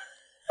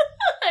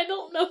 I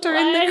don't know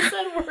During why the- I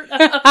said word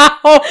up.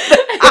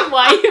 And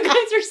why you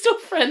guys are still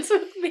friends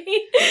with me.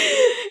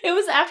 It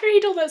was after he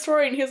told that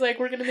story and he was like,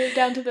 "We're going to move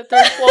down to the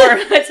 3rd floor."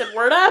 I said,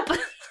 "Word up."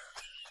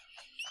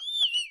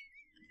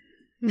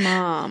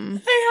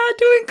 Mom. I had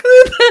to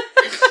include that.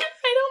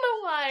 I don't know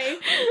why.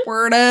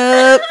 Word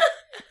up.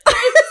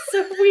 It's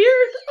so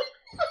weird.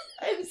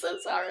 I'm so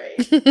sorry.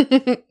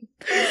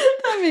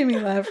 That made me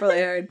laugh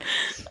really hard.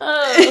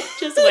 Oh,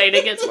 just wait.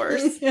 It gets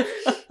worse.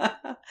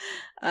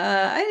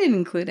 I didn't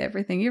include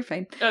everything. You're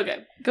fine.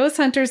 Okay. Ghost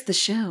Hunters, the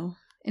show,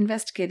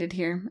 investigated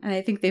here. And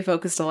I think they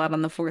focused a lot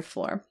on the 4th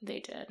floor. They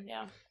did,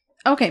 yeah.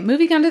 Okay,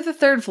 moving on to the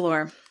 3rd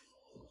floor.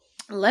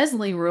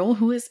 Leslie Rule,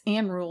 who is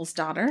Anne Rule's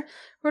daughter,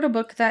 wrote a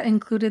book that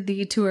included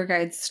the tour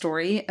guide's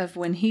story of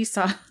when he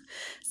saw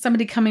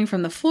somebody coming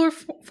from the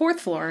fourth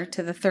floor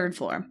to the third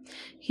floor.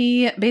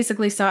 He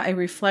basically saw a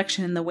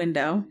reflection in the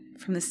window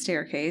from the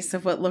staircase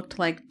of what looked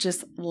like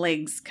just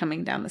legs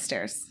coming down the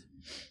stairs.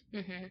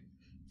 Mm-hmm.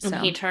 So.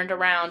 And he turned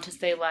around to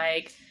say,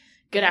 like,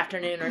 good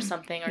afternoon or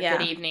something, or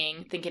good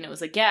evening, thinking it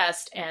was a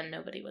guest, and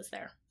nobody was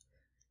there.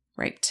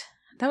 Right.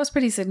 That was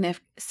pretty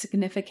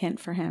significant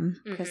for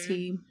him, because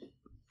he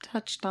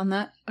touched on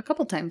that a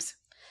couple times.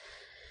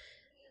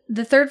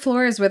 The third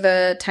floor is where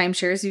the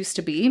timeshares used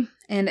to be,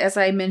 and as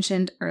I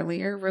mentioned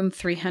earlier, room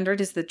 300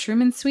 is the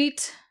Truman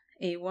Suite.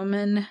 A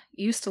woman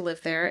used to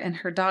live there, and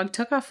her dog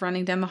took off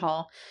running down the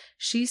hall.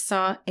 She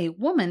saw a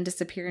woman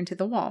disappear into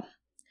the wall.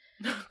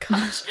 Oh,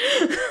 gosh.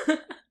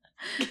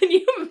 Can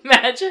you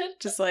imagine?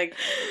 Just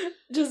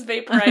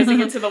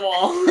vaporizing into the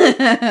wall.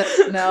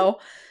 No.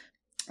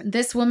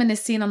 This woman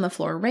is seen on the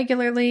floor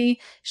regularly.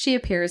 She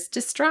appears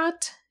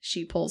distraught.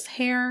 She pulls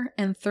hair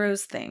and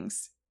throws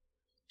things.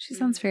 She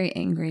sounds very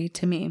angry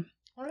to me.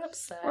 Or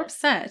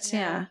upset.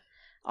 Yeah.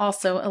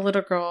 Also, a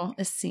little girl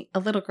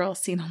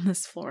seen on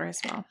this floor as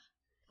well.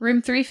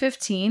 Room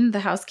 315, the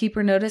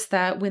housekeeper noticed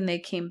that when they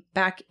came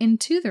back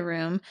into the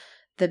room,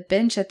 the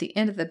bench at the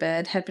end of the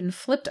bed had been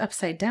flipped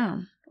upside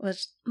down.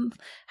 Which,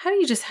 how do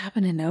you just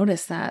happen to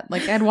notice that?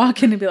 Like, I'd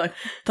walk in and be like,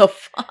 the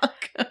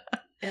fuck?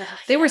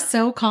 They were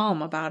so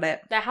calm about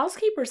it. The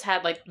housekeepers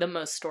had, like, the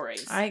most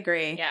stories. I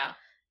agree. Yeah.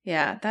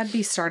 Yeah, that'd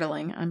be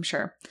startling, I'm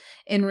sure.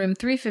 In room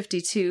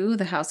 352,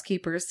 the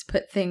housekeepers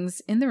put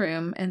things in the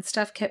room and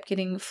stuff kept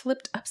getting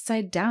flipped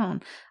upside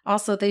down.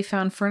 Also, they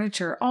found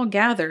furniture all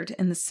gathered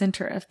in the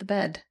center of the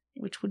bed,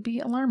 which would be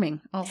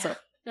alarming also. Yeah.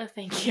 No,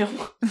 thank you.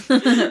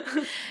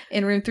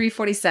 In room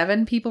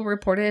 347, people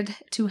reported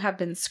to have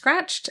been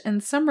scratched,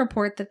 and some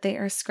report that they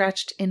are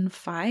scratched in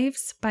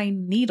fives by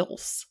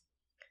needles.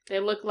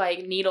 They look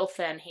like needle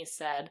thin, he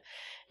said,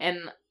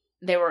 and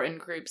they were in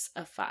groups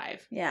of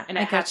 5. Yeah, and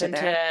it happened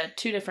to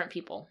 2 different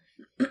people.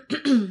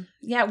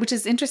 Yeah, which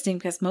is interesting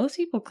because most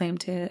people claim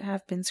to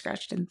have been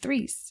scratched in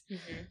 3s.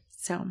 Mm-hmm.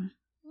 So,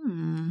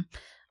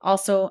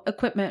 also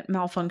equipment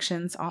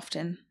malfunctions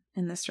often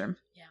in this room.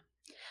 Yeah.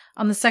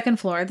 On the second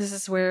floor, this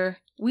is where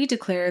we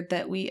declared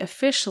that we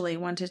officially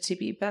wanted to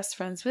be best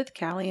friends with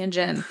Callie and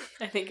Jen.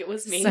 I think it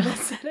was me that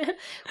said it.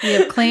 We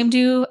have claimed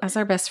you as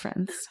our best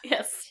friends.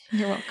 Yes.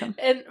 You're welcome.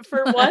 And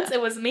for once,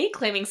 it was me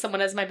claiming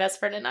someone as my best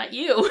friend and not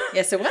you.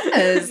 Yes, it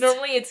was.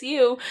 Normally it's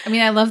you. I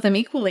mean, I love them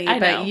equally, I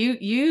know. but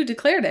you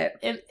declared it.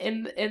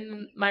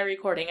 In my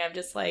recording, I'm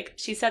just like,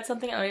 she said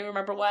something, I don't even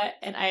remember what,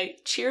 and I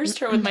cheersed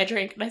her with my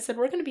drink, and I said,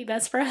 we're going to be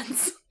best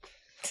friends.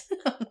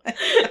 Oh my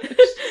gosh.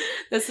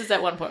 This is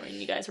at one point when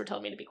you guys were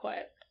telling me to be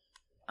quiet.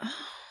 Oh,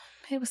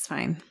 it was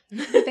fine.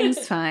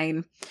 Everything's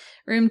fine.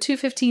 Room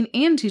 215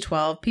 and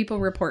 212, people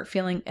report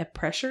feeling a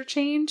pressure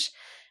change.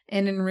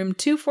 And in room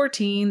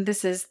 214,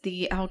 this is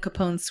the Al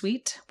Capone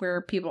suite,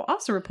 where people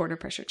also report a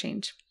pressure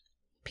change.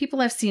 People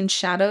have seen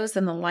shadows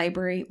in the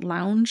library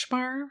lounge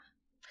bar.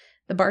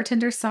 The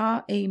bartender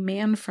saw a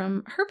man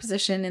from her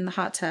position in the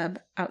hot tub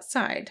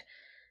outside,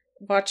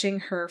 watching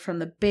her from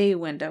the bay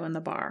window in the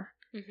bar.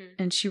 Mm-hmm.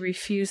 And she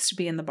refused to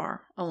be in the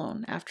bar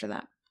alone after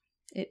that.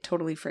 It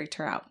totally freaked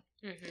her out.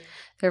 Mm-hmm.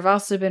 There have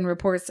also been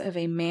reports of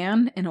a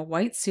man in a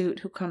white suit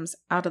who comes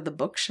out of the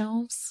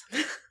bookshelves.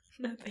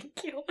 No,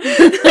 thank you.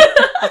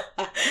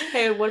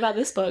 Hey, what about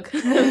this book?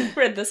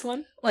 Read this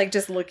one? Like,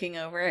 just looking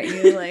over at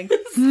you, like...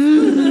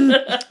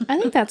 I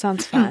think that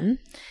sounds fun.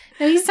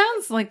 No, he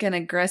sounds like an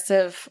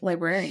aggressive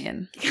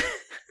librarian.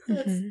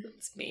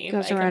 That's me.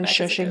 Goes around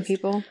shushing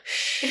people.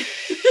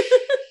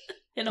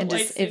 And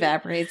just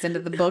evaporates into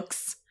the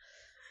books.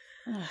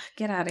 Ugh,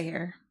 get out of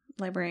here,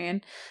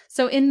 librarian.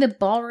 So in the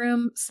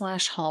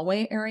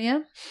ballroom/hallway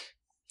area,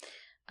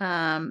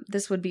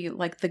 this would be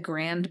like the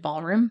grand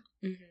ballroom.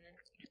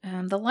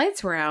 Mm-hmm. The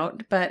lights were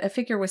out, but a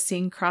figure was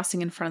seen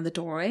crossing in front of the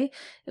doorway.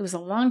 It was a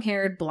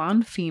long-haired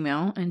blonde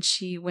female, and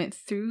she went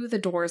through the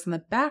doors on the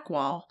back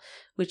wall,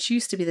 which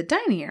used to be the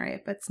dining area,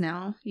 but it's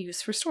now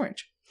used for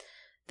storage.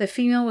 The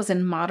female was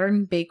in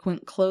modern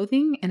Bakewent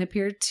clothing and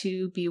appeared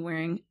to be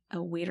wearing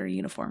a waiter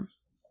uniform.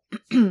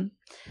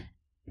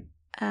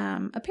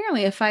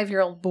 Apparently, a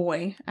 5-year-old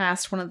boy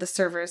asked one of the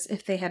servers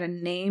if they had a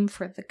name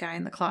for the guy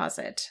in the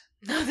closet.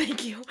 No,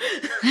 thank you.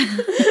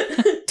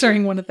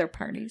 During one of their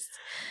parties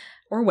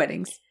or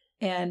weddings.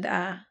 And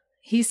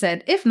he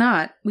said, if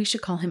not, we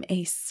should call him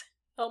Ace.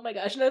 Oh my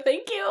gosh, no,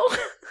 thank you.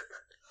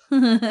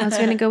 I was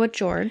going to go with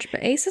George,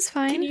 but Ace is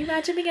fine. Can you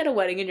imagine being at a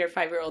wedding and your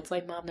 5-year-old's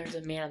like, Mom, there's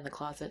a man in the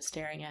closet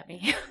staring at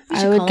me?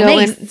 I would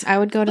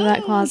go to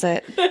that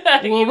closet.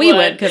 Well, we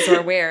would because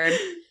we're weird.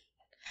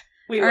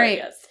 We All would, right.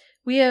 yes.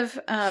 We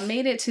have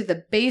made it to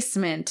the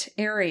basement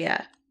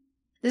area.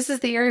 This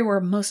is the area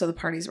where most of the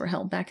parties were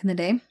held back in the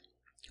day,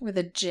 where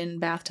the gin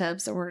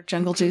bathtubs or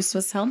jungle juice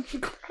was held.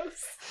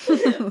 Gross.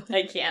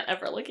 I can't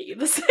ever look at you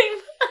the same.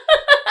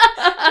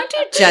 Don't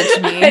you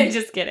judge me. I'm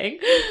just kidding.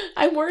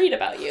 I'm worried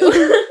about you.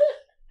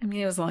 I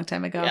mean, it was a long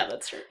time ago. Yeah,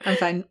 that's true. I'm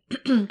fine.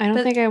 I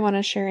don't think I want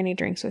to share any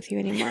drinks with you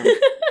anymore.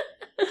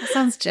 That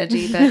sounds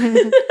judgy, but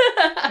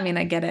I mean,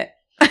 I get it.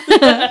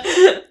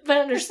 But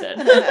understood.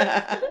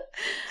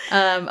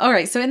 All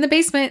right. So in the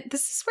basement,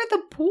 this is where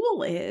the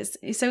pool is.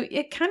 So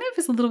it kind of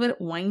is a little bit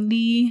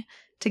windy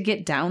to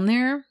get down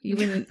there. You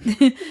wouldn't.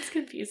 It's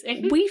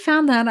confusing. We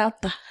found that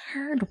out the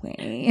hard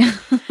way.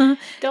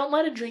 Don't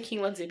let a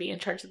drinking Lindsay be in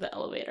charge of the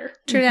elevator.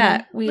 True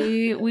that.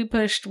 We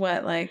pushed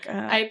what, like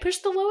I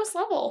pushed the lowest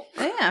level.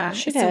 yeah,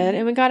 She did,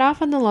 and we got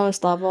off on the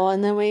lowest level,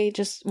 and then we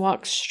just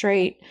walked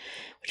straight,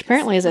 which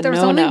apparently is a there was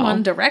no-no. only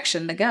one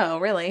direction to go,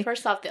 really.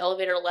 First off, the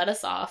elevator let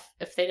us off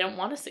if they don't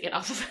want us to get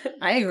off of it.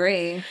 I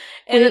agree.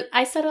 And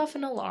I set off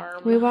an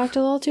alarm. We walked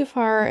a little too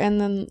far, and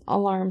then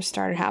alarms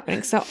started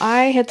happening. So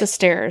I hit the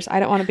stairs. I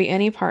don't want to be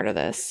any part of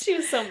this. She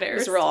was so It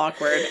embarrassed. was real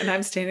awkward, and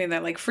I'm standing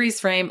there like freeze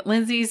frame.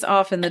 Lindsay's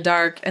off in the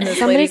dark, and this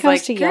Somebody lady's comes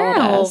like, to yell at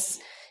 "Girl, us.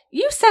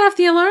 you set off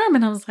the alarm,"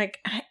 and I was like,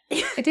 "I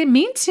didn't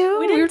mean to."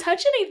 We didn't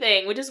touch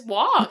anything. We just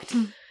walked.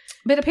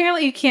 But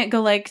apparently you can't go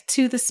like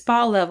to the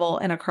spa level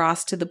and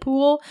across to the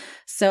pool.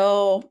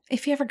 So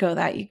if you ever go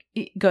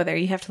you go there,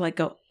 you have to like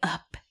go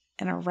up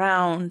and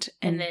around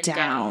and, then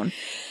down.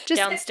 Just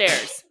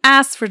Downstairs.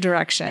 ask for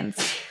directions.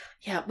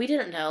 Yeah, we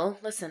didn't know.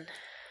 Listen.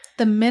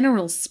 The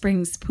Mineral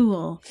Springs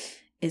pool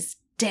is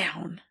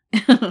down.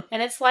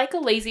 And it's like a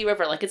lazy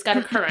river. Like it's got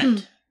a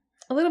current.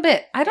 A little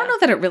bit. I don't know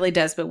that it really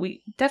does, but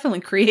we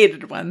definitely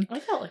created one. I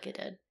felt like it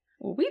did.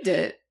 Well, we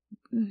did.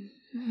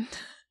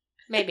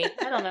 Maybe.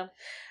 I don't know.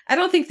 I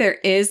don't think there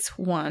is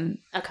one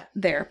Okay.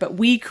 there, but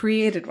we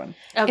created one.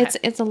 Okay.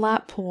 It's a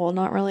lap pool,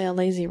 not really a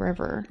lazy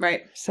river.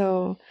 Right.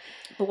 So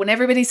But when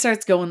everybody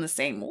starts going the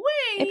same way,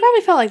 it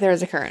probably felt like there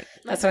was a current.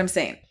 that's what I'm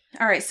saying.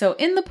 All right. So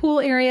in the pool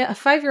area, a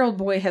 5-year-old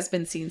boy has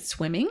been seen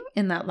swimming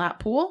in that lap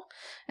pool,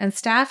 and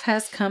staff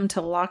has come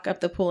to lock up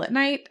the pool at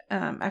night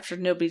after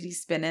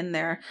nobody's been in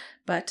there,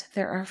 but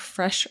there are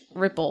fresh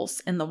ripples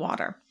in the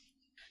water.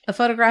 A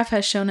photograph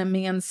has shown a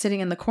man sitting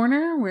in the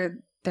corner where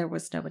there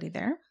was nobody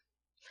there.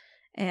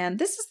 And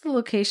this is the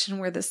location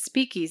where the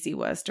speakeasy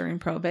was during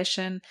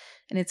Prohibition,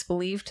 and it's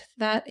believed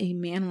that a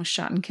man was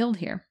shot and killed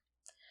here.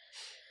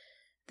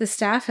 The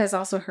staff has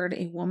also heard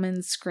a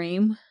woman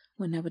scream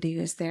when nobody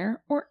was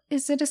there, or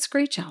is it a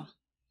screech owl?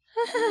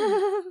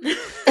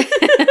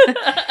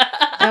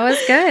 That was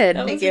good.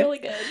 That Thank was you. really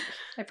good.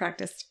 I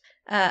practiced.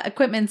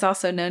 Equipment's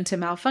also known to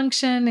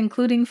malfunction,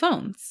 including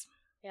phones.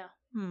 Yeah.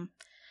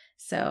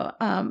 So,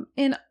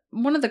 in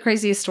one of the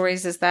craziest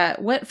stories is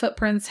that wet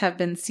footprints have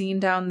been seen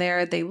down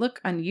there. They look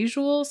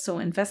unusual, so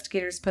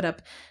investigators put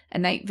up a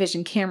night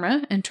vision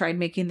camera and tried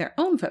making their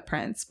own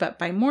footprints, but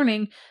by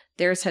morning,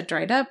 theirs had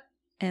dried up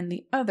and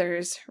the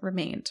others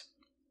remained.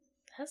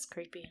 That's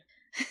creepy.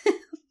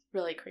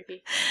 Really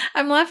creepy.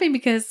 I'm laughing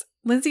because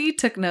Lindsay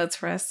took notes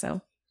for us,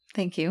 so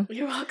thank you.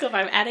 You're welcome.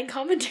 I'm adding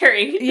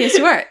commentary. Yes,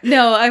 you are.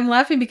 No, I'm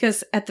laughing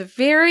because at the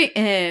very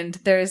end,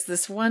 there's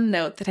this one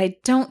note that I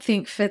don't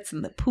think fits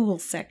in the pool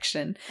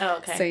section. Oh,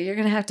 okay. So you're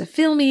going to have to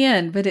fill me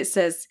in. But it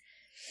says,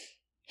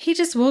 he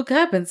just woke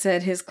up and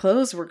said his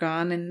clothes were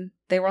gone and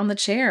they were on the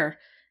chair.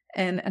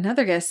 And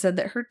another guest said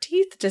that her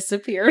teeth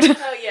disappeared.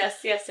 Oh,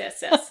 yes.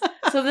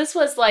 So this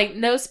was like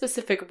no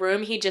specific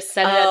room. He just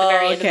said it at the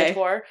very end of the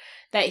tour.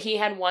 That he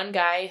had one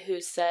guy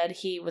who said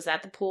he was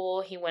at the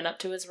pool. He went up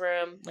to his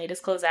room, laid his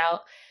clothes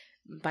out.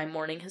 By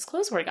morning, his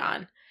clothes were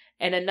gone.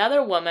 And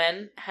another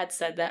woman had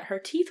said that her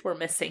teeth were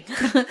missing.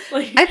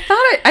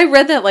 I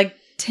read that like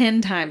 10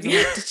 times. I'm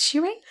like, did she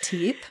write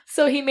teeth?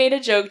 So he made a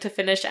joke to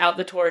finish out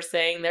the tour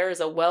saying, there is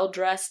a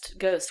well-dressed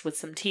ghost with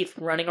some teeth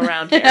running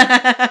around here.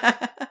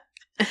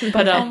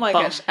 But oh my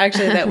gosh.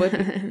 Actually,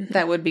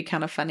 that would be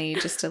kind of funny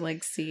just to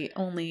like see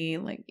only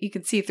like you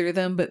could see through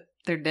them, but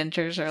their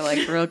dentures are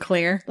like real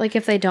clear. Like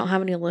if they don't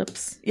have any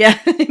lips. Yeah,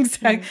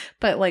 exactly.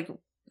 But like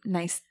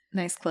nice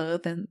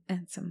clothes and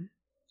some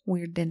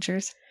weird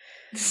dentures.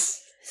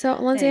 So,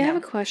 Lindsay, I have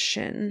Damn. a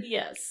question.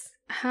 Yes.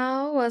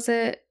 How was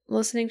it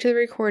listening to the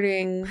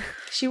recording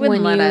She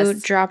wouldn't when let you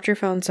us. dropped your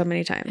phone so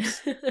many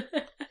times? She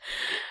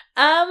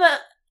I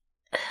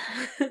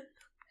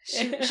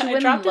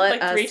wouldn't dropped it let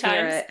like us 3 hear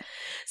times. it.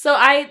 So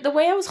the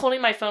way I was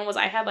holding my phone was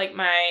I had like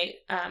my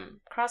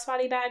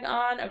crossbody bag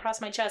on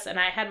across my chest, and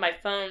I had my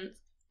phone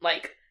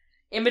like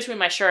in between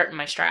my shirt and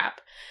my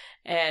strap,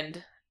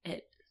 and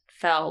it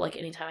fell like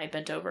anytime I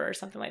bent over or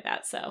something like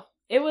that. So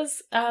it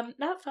was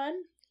not fun.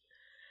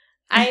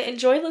 I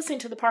enjoyed listening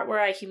to the part where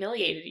I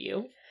humiliated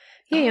you.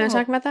 Yeah, you want Oh. to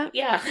talk about that?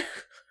 Yeah.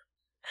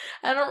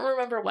 I don't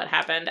remember what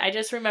happened. I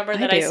just remember I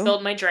that I do.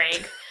 spilled my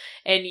drink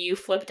and you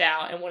flipped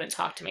out and wouldn't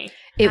talk to me.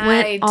 It I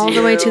went all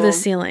the way to do. the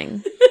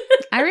ceiling.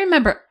 I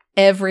remember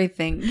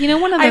everything. You know,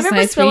 one of I those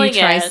remember nights where you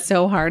spilling try it.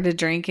 so hard to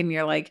drink and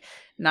you're like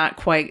not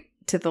quite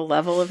to the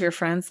level of your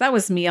friends. That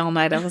was me all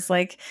night. I was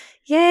like,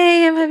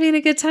 yay, I'm having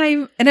a good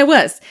time. And I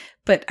was,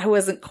 but I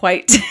wasn't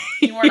quite.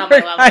 You weren't on my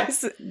level.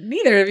 guys.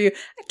 Neither of you.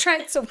 I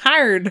tried so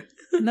hard.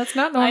 And that's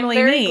not normally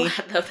I'm very me.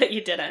 glad though that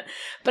you didn't.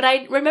 But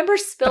I remember But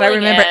spilling I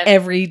remember it.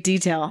 every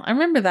detail. I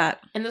remember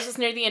that. And this was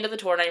near the end of the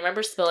tour, and I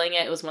remember spilling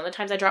it. It was one of the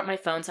times I dropped my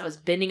phone, so I was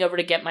bending over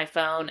to get my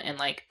phone and,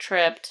 like,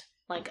 tripped,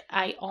 like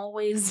I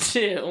always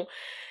do.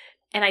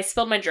 And I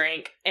spilled my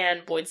drink,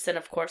 and Boydston,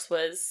 of course,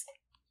 was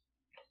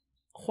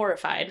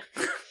horrified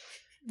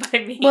by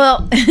me.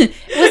 Well, it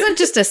wasn't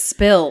just a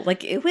spill.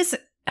 Like, it was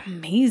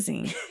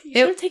amazing. You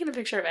should have taken a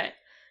picture of it.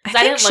 I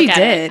didn't think she look at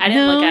did. it. I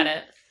didn't look at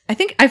it.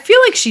 I feel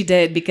like she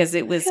did because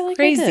it was feel like I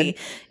crazy. did.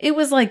 It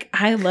was like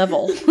high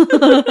level.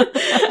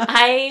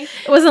 It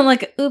It wasn't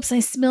like, oops, I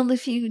spilled a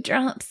few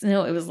drops.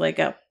 No, it was like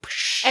a.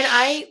 And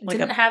I like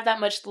didn't have that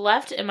much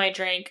left in my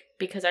drink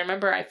because I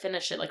remember I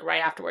finished it like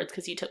right afterwards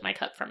because you took my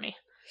cup from me.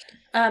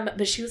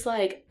 But she was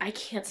like, I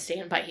can't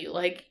stand by you.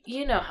 Like,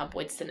 you know how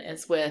Boydston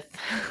is with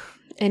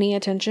Any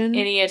attention?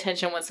 any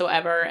attention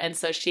whatsoever. And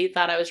so she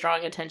thought I was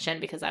drawing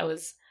attention because I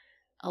was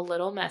a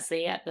little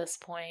messy at this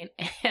point.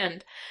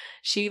 And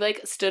she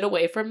like stood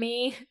away from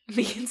me.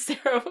 Me and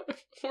Sarah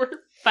were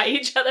by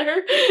each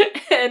other.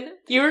 And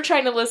you were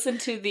trying to listen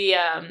to the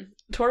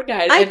tour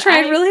guide. I and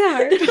tried really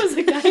hard. There was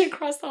a guy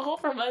across the hall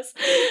from us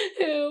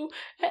who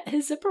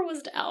his zipper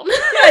was down.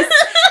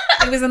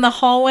 It was in the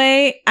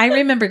hallway. I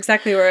remember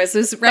exactly where it was. It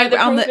was By right the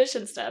on the.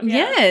 prohibition stuff. Yeah.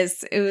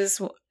 Yes, it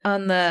was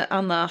on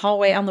the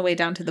hallway on the way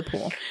down to the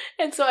pool.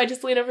 And so I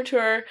just leaned over to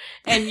her,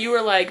 and you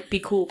were like, "Be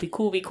cool, be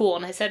cool, be cool."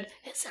 And I said,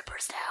 "His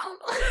zipper's down."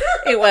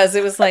 It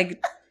was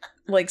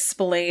like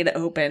splayed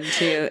open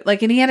too.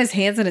 Like, and he had his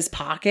hands in his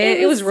pocket.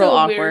 It was real so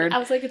awkward. weird. I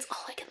was like, "It's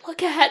all I can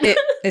look at."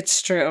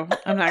 It's true.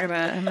 I'm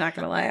not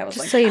gonna lie. I was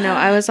Just like, so you know,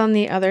 I was on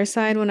the other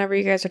side whenever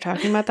you guys were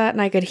talking about that,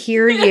 and I could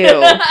hear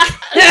you.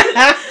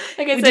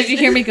 Like I said, did you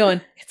hear me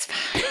going? It's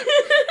fine.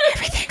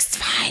 Everything's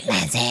fine,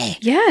 Lindsay.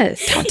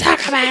 Yes. Don't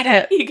talk about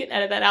it. You can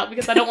edit that out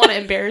because I don't want to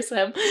embarrass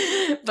him.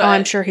 But Oh,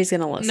 I'm sure he's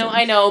going to listen. No,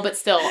 I know, but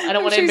still, I don't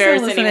I'm want sure to he's gonna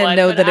embarrass listen and anyone.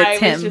 know But that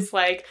it's I him. was just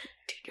like,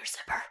 "Dude, your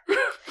zipper."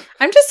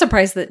 I'm just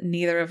surprised that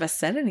neither of us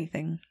said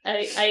anything.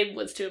 I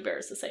was too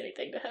embarrassed to say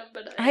anything to him,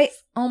 but I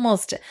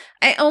almost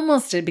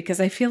did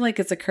because I feel like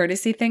it's a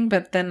courtesy thing,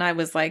 but then I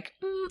was like,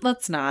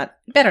 let's not.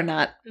 Better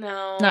not.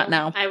 no, Not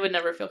now. I would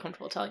never feel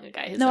comfortable telling a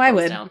guy his No, zipper I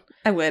was would. down.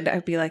 I would.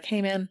 I'd be like,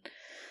 hey, man,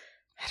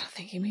 I don't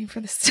think you mean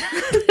for this to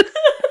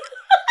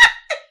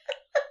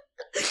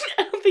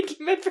I don't think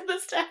you meant for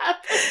this to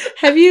happen.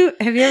 Have you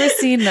ever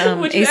seen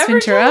Would you Ace ever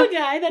Ventura? tell a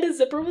guy that his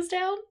zipper was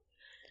down?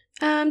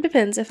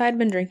 Depends. If I'd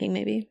been drinking,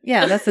 maybe.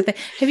 Yeah, that's the thing.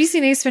 Have you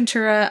seen Ace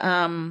Ventura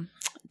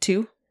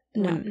 2?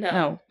 No. No,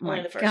 Oh, only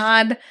my the first.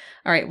 God.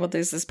 All right, well,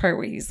 there's this part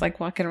where he's like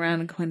walking around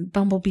and going,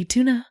 Bumblebee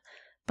tuna,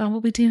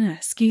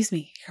 excuse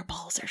me, your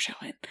balls are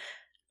showing.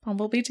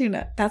 Bumblebee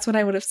tuna. That's what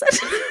I would have said.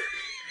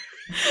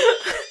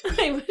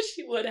 I wish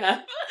you would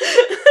have.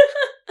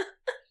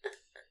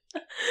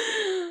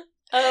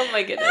 Oh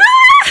my goodness.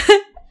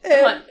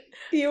 Come on.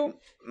 You.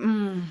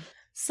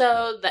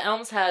 So the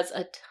Elms has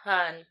a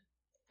ton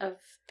of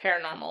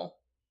paranormal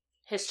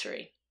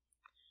history.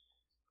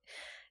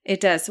 It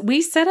does.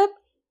 We set up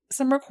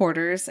some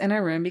recorders in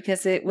our room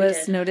because it We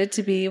was did. noted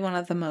to be one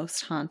of the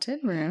most haunted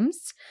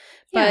rooms.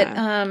 But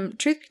Yeah.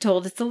 truth be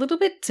told, it's a little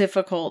bit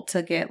difficult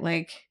to get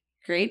like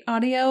great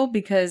audio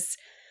because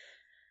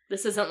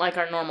This isn't like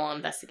our normal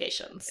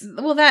investigations.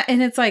 well that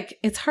and it's like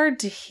it's hard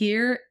to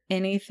hear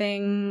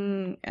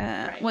anything.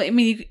 Right. Well, I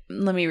mean,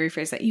 let me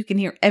rephrase that. You can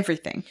hear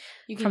everything.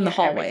 You From the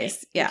hear hallways,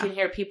 everything. yeah. You can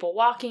hear people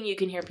walking. You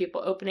can hear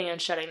people opening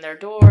and shutting their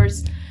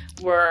doors.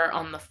 We're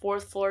on the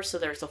 4th floor, so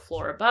there's a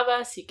floor above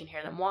us. You can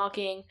hear them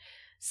walking.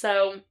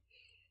 So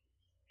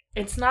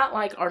it's not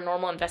like our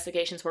normal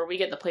investigations where we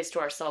get the place to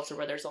ourselves or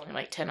where there's only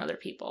like 10 other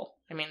people.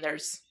 I mean,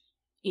 there's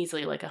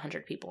easily like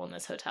 100 people in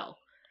this hotel,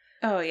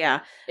 Oh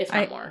yeah, if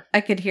not more.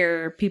 I could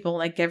hear people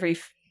like every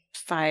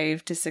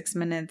 5 to 6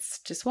 minutes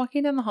just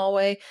walking down the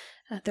hallway.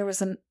 There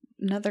was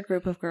another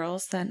group of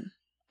girls that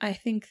I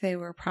think they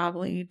were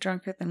probably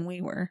drunker than we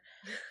were.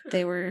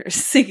 They were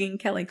singing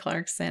Kelly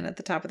Clarkson at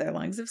the top of their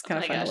lungs. It was kind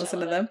Oh of my fun gosh, to listen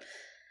I to love them.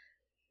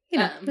 You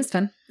know, it was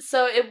fun.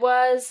 So it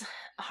was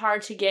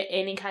hard to get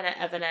any kind of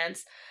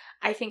evidence.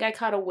 I think I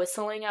caught a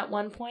whistling at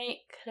one point.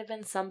 Could have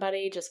been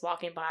somebody just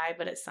walking by,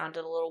 but it sounded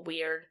a little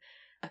weird.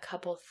 A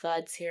couple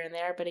thuds here and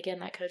there, but again,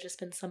 that could have just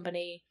been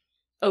somebody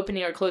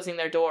opening or closing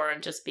their door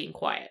and just being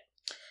quiet.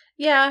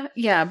 Yeah,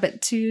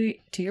 but to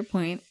your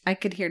point, I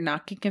could hear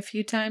knocking a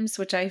few times,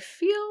 which I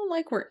feel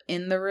like we're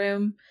in the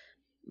room.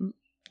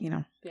 You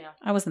know, Yeah.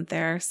 I wasn't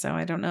there, so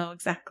I don't know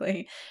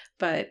exactly,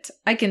 but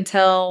I can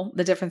tell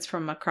the difference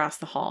from across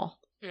the hall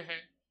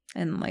Mm-hmm.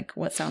 and like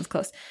what sounds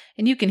close.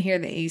 And you can hear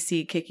the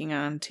AC kicking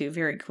on too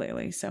very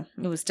clearly, so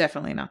it was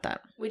definitely not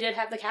that. We did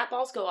have the cat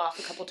balls go off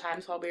a couple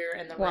times while we were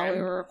in the While room.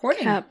 we were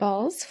recording. Cat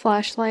balls,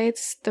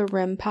 flashlights, the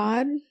REM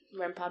pod.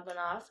 REM pod went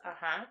off.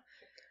 Uh-huh.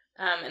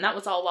 And that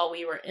was all while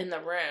we were in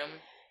the room.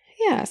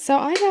 Yeah, so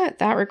I got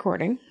that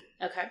recording.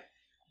 Okay.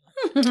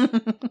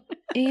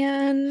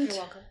 And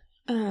You're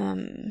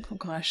welcome. Oh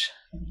gosh.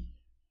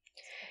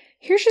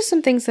 here's just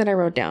some things that I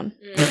wrote down.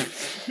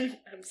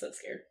 I'm so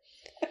scared.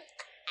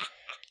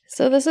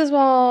 So this is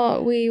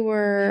while we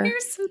were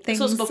Here's some things.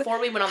 This was before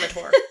we went on the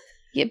tour.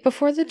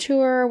 before the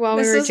tour, while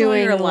This we were is when we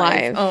doing were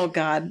live. Oh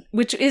god,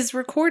 which is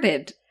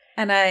recorded,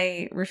 and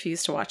I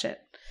refuse to watch it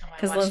Oh, I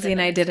because watched Lindsay it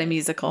and I the did a next day.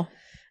 musical.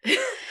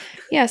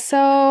 Yeah,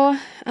 so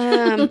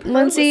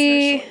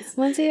Lindsay choice.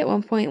 Lindsay at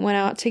one point went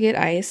out to get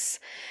ice,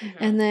 Mhm.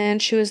 and then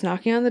she was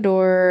knocking on the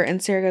door,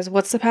 and Sarah goes,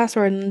 "What's the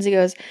password?" And Lindsay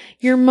goes,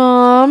 "Your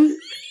mom,"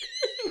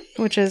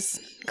 which is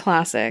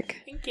classic.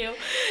 Thank you.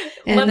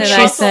 And Let me then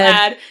I also said-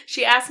 add,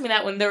 she asked me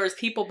that when there was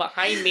people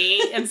behind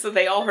me, and so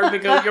they all heard me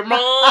go, "Your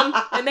mom,"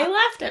 and they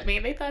laughed at me.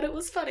 They thought it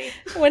was funny.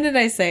 What did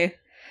I say?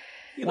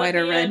 You White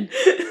let or me red?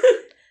 in.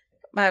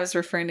 I was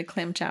referring to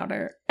clam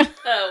chowder.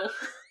 Oh.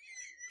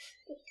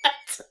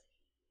 What?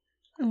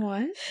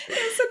 What?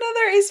 It's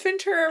another Ace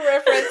Ventura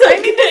reference. I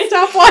need to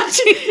stop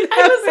watching.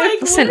 I was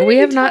like, Listen, what are we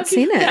you have not talking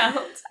seen it.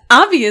 about?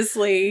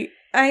 Obviously,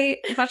 I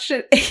watched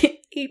it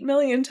 8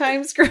 million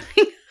times growing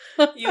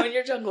up. You and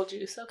your jungle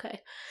juice,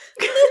 okay.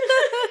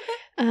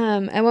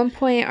 At one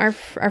point, our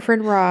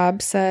friend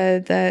Rob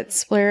said that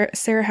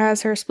Sarah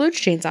has her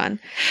splooge jeans on,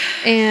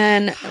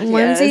 and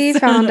Lindsay Yes.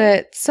 found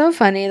it so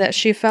funny that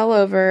she fell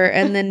over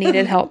and then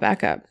needed help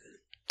back up.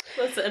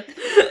 Listen.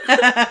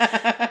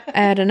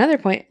 At another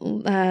point,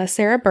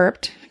 Sarah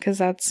burped, because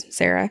that's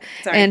Sarah,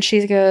 Sorry. and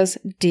she goes,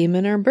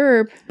 "Demon or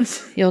burp,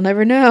 you'll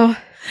never know."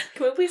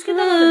 Can we please get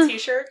that on a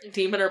t-shirt?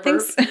 Demon or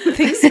burp?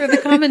 Thanks for the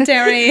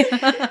commentary.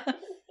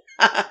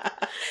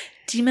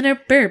 Demon or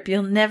burp,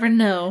 you'll never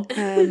know.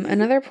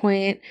 Another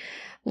point,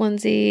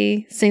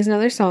 Lindsay sings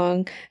another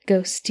song,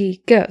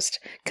 "Ghosty Ghost,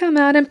 come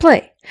out and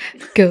play.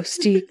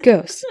 Ghosty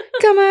Ghost,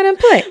 come out and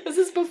play." Was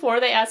this before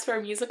they asked for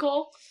a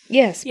musical?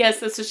 Yes. Yes,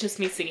 this was just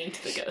me singing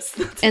to the ghost.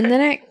 That's And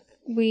right.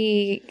 then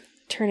we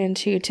turn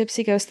into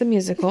Tipsy Ghost the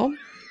musical,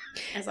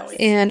 As always.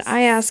 and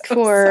I ask So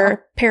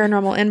for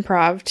paranormal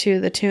improv to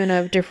the tune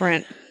of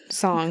different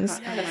songs.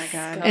 Oh my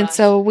god. And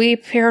so we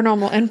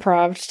paranormal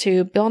improv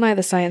to Bill Nye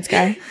the Science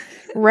Guy,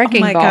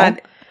 Wrecking Oh my Ball,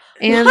 God.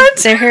 and What?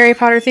 the Harry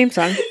Potter theme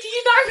song. Do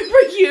you not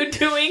remember you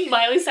doing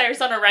Miley Cyrus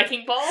on a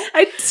wrecking ball?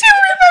 I do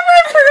remember.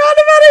 I forgot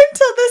about it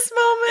until this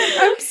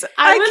moment.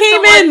 I was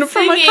came the one in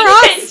from singing,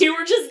 across. and you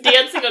were just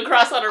dancing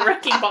across on a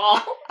wrecking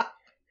ball.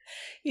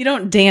 You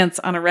don't dance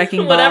on a wrecking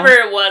ball. Whatever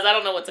it was, I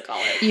don't know what to call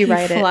it. You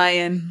write it. fly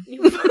in.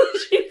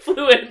 She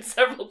flew in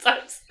several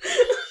times.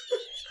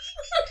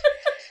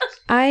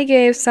 I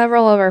gave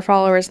several of our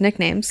followers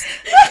nicknames.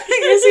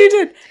 Yes, you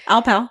did.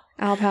 Alpal.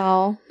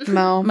 Alpal,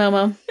 Mo,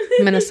 Momo.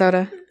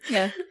 Minnesota.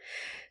 Yeah.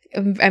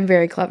 I'm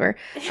very clever.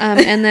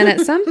 And then at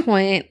some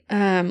point,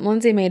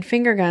 Lindsay made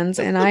finger guns,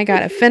 and I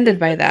got offended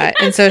by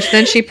that. And so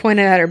then she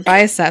pointed at her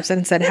biceps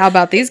and said, "How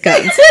about these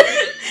guns?"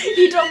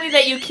 You told me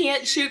that you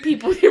can't shoot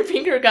people with your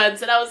finger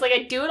guns, and I was like, I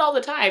do it all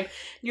the time. And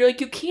you're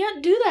like, you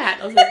can't do that.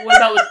 I was like, what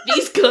about with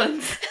these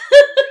guns?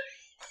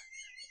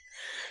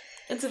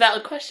 It's a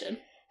valid question.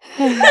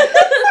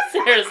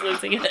 Sarah's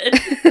losing it. I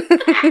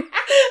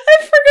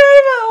forgot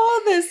about all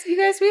of this. You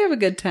guys, we have a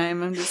good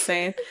time. I'm just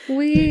saying.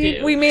 We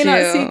do. We may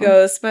not see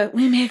ghosts, but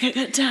we make a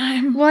good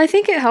time. Well, I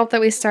think it helped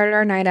that we started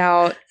our night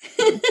out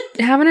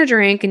having a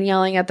drink and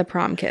yelling at the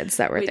prom kids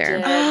that were We there.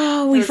 did.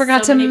 Oh, we There's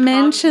forgot so to many prom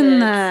mention kids.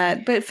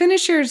 that. But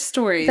finish your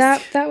stories.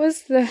 That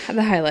was the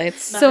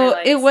highlights. The so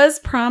highlights. it was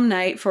prom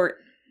night for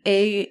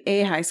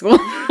a high school.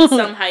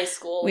 Some high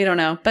school. We don't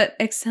know. But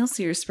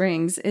Excelsior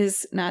Springs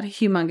is not a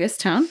humongous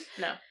town.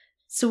 No.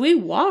 So we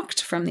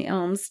walked from the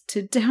Elms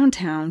to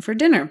downtown for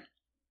dinner.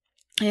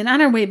 And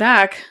on our way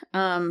back,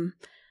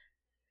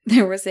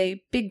 there was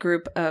a big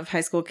group of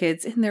high school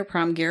kids in their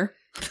prom gear.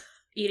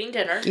 Eating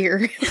dinner.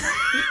 Gear.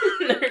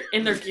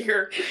 in their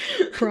gear.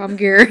 Prom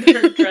gear.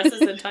 Their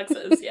dresses and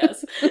tuxes,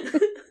 yes.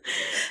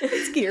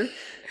 It's gear.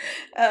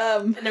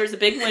 And there was a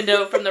big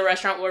window from the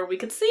restaurant where we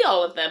could see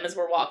all of them as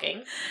we're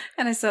walking.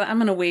 And I said, I'm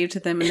going to wave to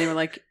them. And they were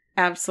like,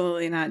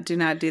 absolutely not. Do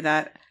not do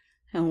that.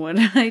 And what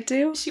did I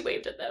do? She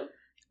waved at them.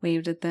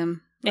 Waved at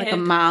them like a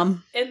And-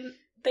 mom. And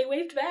they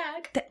waved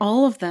back.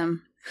 All of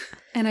them.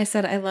 And I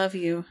said, I love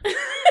you.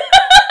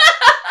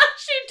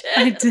 She did.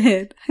 I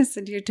did. I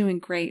said, you're doing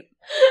great.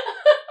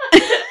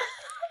 These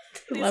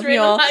Love you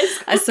random all. high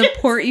school I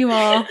support you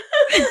all.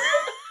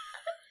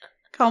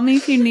 Call me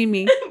if you need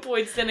me. kids.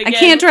 Boydston again. I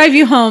can't drive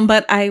you home,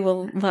 but I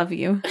will love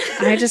you.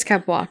 I just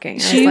kept walking. I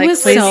She like,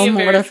 was please, so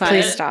Embarrassed. mortified.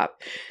 please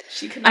stop.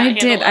 She could not I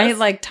handle did. I us.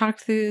 like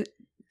talked through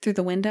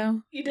the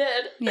window. You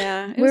did.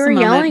 Yeah. We were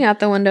yelling out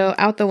the window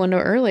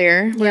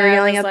earlier. We were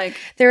yelling at like,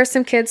 there were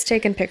some kids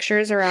taking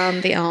pictures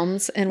around the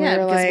Elms, and yeah, we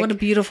were because like, what a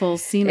beautiful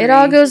scenery. "It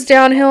all goes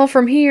downhill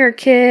from here,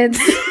 kids."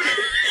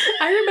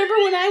 I remember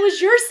when I was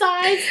your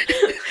size.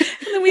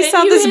 And then we Then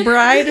saw you this hit-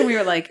 bride, and we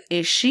were like,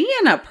 "Is she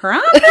in a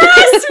prom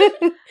dress?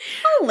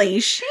 Holy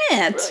shit!"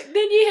 Like,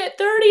 then you hit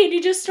 30 and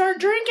you just start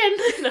drinking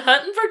and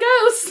hunting for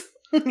ghosts.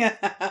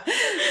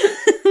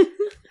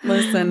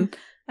 Listen,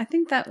 I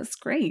think that was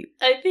great.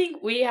 I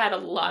think we had a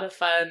lot of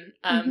fun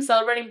Mhm.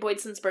 celebrating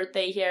Boydston's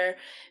birthday here.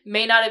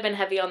 May not have been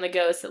heavy on the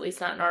ghosts, at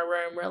least not in our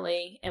room,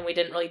 really. And we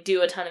didn't really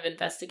do a ton of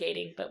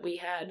investigating, but we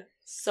had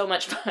so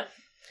much fun.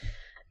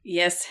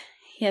 Yes,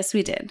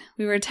 we did.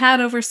 We were a tad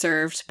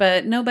overserved,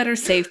 but no better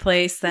safe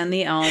place than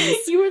the Elms.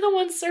 You were the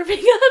one serving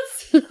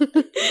us.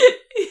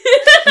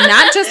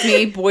 Not just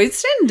me,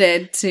 Boydston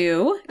did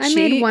too. I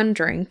made one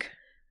drink.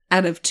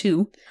 out of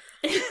 2.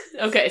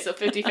 Okay, so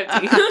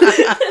 50-50.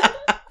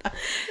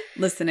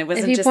 Listen, it If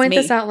wasn't you just point me.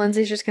 this out,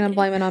 Lindsay's just going to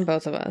blame it on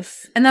both of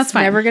us. And that's It's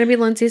fine. never going to be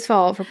Lindsay's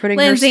fault for putting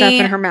Lindsay- her stuff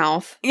in her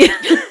mouth. Yeah.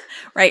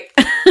 Right.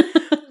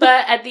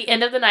 But at the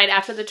end of the night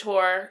after the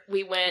tour,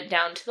 we went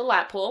down to the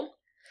lap pool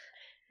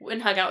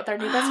and hung out with our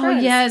new best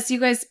friends. Yes, you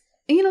guys.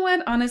 You know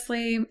what?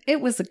 Honestly,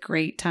 it was a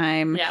great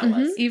time. Yeah, it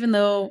was. Even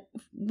though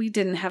we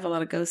didn't have a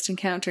lot of ghost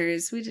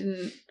encounters,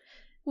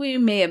 we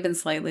may have been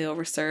slightly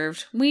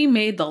overserved. We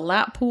made the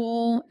lap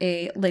pool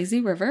a lazy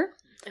river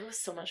It was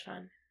so much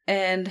fun.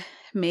 and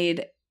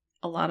made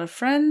a lot of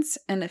friends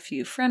and a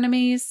few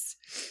frenemies.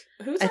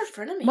 Who's our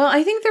frenemy? Well,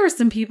 I think there were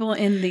some people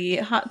in the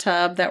hot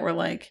tub that were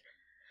like,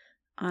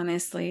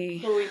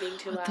 honestly, Were we being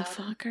too what loud? the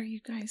fuck are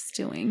you guys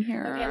doing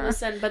here? Okay,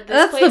 listen, but this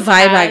That's the place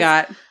vibe I has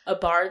got. a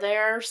bar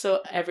there,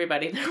 so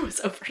everybody there was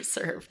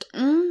overserved.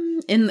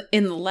 In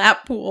the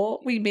lap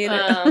pool, we made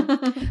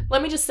it.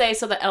 Let me just say,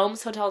 so the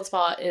Elms Hotel and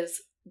Spa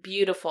is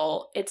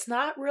beautiful. It's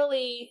not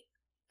really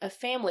a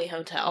family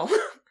hotel.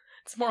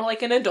 It's more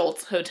like an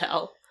adult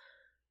hotel,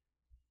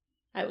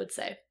 I would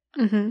say.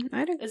 Mm-hmm.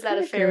 Is that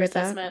a fair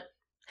assessment?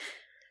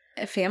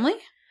 A family?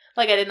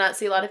 Like, I did not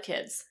see a lot of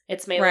kids.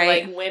 It's mainly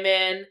Right. like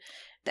women.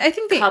 I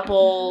think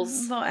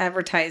Couples. They'll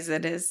advertise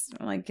it as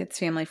like it's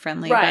family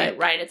friendly. Right,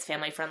 but right. It's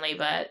family friendly,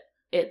 but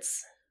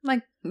it's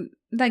Like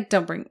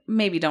don't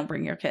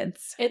bring your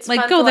kids. it's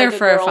like fun go there like,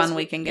 for a girls' fun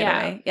weekend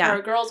getaway. Yeah. Or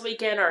a girls'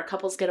 weekend or a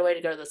couple's getaway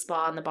to go to the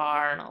spa and the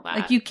bar and all that.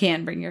 Like you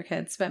can bring your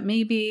kids, but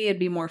maybe it'd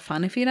be more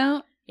fun if you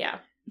don't. Yeah.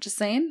 Just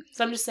saying.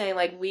 So I'm just saying,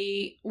 like,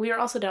 we were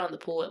also down in the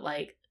pool at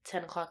like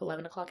 10 o'clock,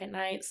 11 o'clock at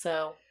night.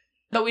 So,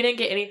 but we didn't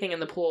get anything in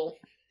the pool,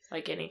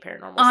 like any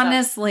paranormal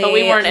Honestly, stuff. But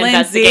we weren't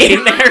Lindsay.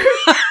 investigating there.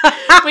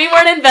 We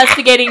weren't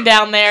investigating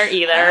down there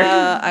either.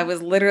 I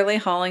was literally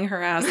hauling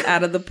her ass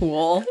out of the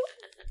pool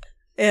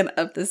and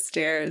up the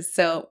stairs.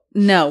 So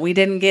no, we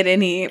didn't get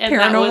any And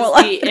paranormal.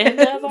 that was the end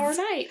of our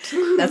night.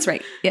 That's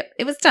right. Yep,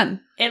 it was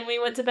done. And we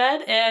went to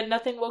bed and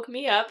nothing woke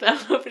me up. I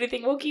don't know if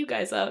anything woke you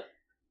guys up.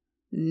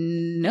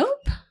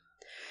 Nope.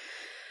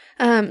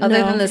 Other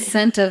Other than the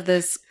scent of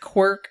this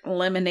quirk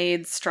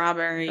lemonade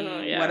strawberry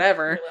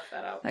whatever We left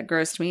that out. that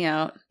grossed me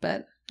out,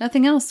 but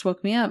nothing else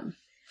woke me up.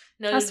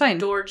 No That's fine.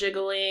 door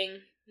jiggling.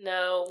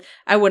 No.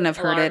 I wouldn't have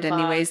heard Alarm it clock.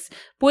 anyways.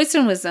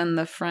 Boyston was on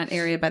the front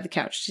area by the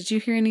couch. Did you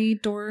hear any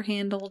door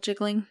handle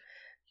jiggling?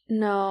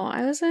 No,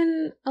 I was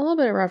in a little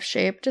bit of rough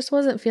shape. Just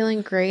wasn't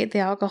feeling great. The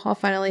alcohol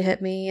finally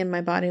hit me and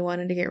my body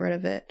wanted to get rid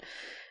of it.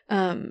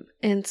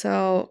 And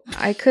so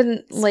I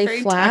couldn't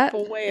lay flat.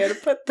 Way to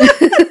put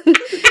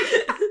that.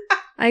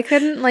 I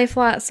couldn't lay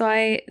flat, so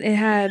it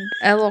had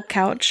a little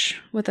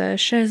couch with a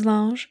chaise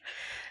lounge.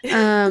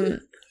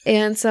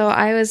 And so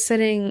I was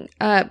sitting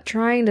up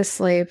trying to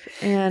sleep,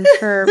 and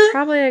for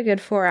probably a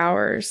good 4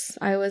 hours,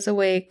 I was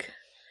awake.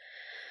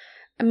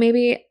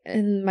 Maybe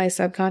in my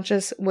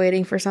subconscious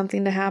waiting for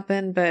something to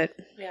happen, but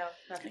Yeah.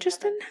 it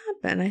just didn't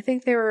happen. I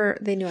think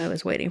they knew I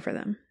was waiting for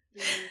them.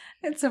 Mm-hmm.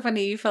 It's so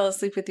funny. You fell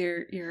asleep with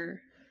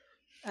your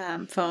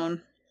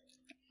phone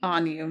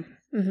on you.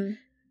 Mm-hmm.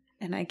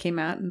 And I came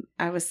out and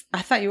I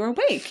thought you were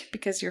awake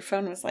because your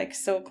phone was like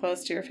so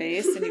close to your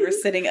face and you were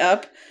sitting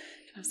up.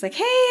 I was like,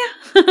 hey,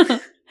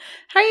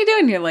 how are you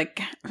doing? You're like,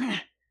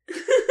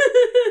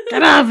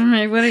 get off of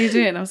me. What are you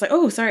doing? I was like,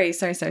 oh, sorry.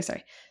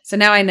 So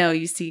now I know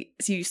you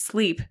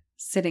sleep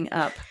sitting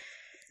up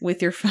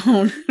with your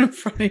phone in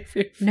front of your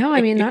face. No,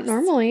 I mean, not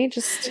normally.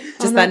 Just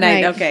on that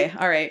night. Okay.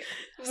 All right.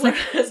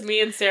 Whereas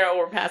me and Sarah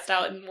were passed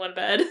out in one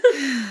bed.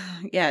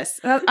 Yes.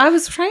 I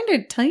was trying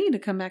to tell you to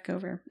come back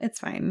over. It's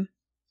fine.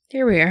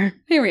 Here we are.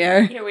 Here we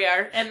are. Here we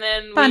are. And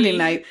then Bonding we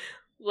night.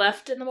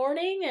 left in the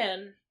morning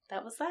and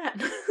that was that.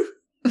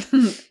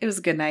 It was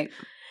a good night.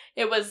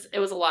 It was a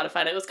lot of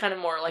fun. It was kind of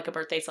more like a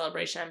birthday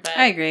celebration, but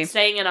I agree.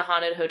 Staying in a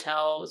haunted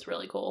hotel was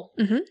really cool.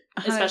 Mm-hmm.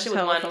 Especially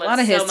with one with a lot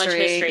of so history. much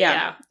history.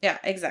 Yeah. Yeah,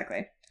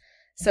 exactly.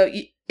 So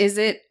is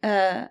it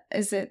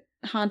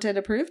haunted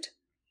approved?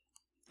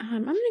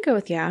 I'm gonna go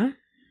with yeah.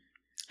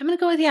 I'm gonna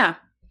go with yeah.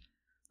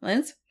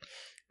 Liz?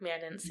 I mean, I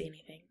didn't see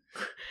anything.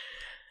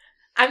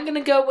 I'm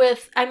gonna go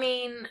with, I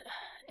mean,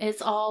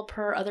 it's all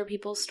per other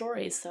people's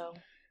stories, so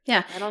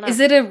yeah. I don't know. Is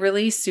it a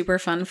really super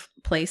fun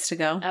place to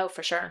go? Oh,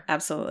 for sure.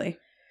 Absolutely.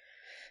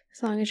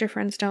 As long as your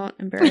friends don't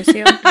embarrass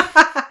you.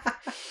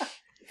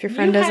 If your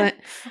friend doesn't.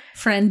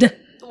 Friend.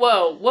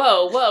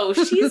 Whoa.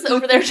 She's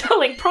over there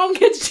telling prom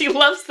kids she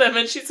loves them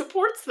and she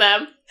supports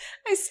them.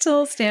 I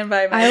still stand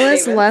by my I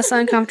was statement. less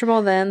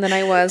uncomfortable then than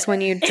I was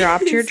when you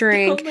dropped your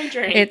drink. Spilled my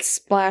drink. It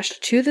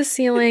splashed to the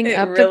ceiling, It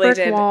up really the brick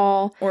did.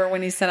 wall. Or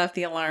when you set off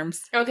the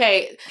alarms.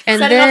 Okay, And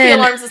setting off the then-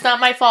 alarms is not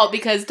my fault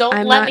because don't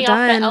I'm let not me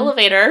done. off the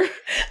elevator.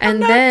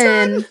 And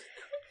then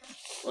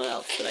What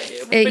else did I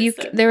do?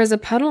 Fix it. there was a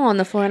puddle on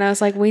the floor, and I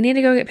was like, we need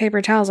to go get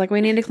paper towels. Like,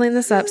 we need to clean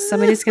this up.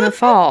 Somebody's going to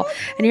fall.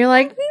 And you're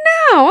like,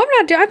 no, I'm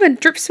not doing I've been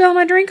drip spilling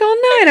my drink all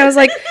night. I was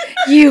like,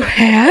 you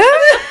have?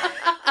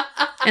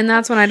 And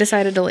that's when I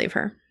decided to leave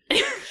her. I'm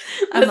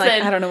like,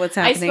 Listen, I don't know what's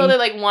I happening. spilled it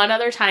like one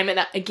other time,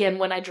 and again,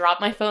 when I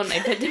dropped my phone,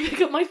 I went to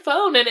pick up my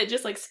phone, and it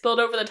just like spilled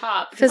over the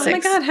top. Physics. Oh my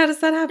God, how does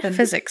that happen?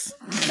 Physics.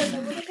 Because I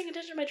wasn't paying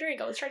attention to my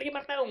drink. I was trying to get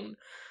my phone.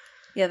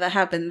 Yeah, that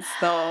happens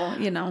though,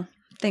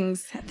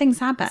 things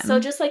happen. So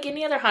just like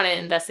any other haunted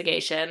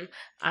investigation,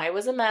 I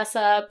was a mess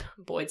up.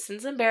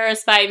 Boydston's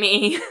embarrassed by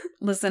me.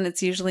 Listen,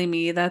 it's usually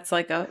me that's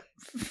like a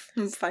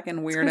fucking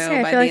weirdo.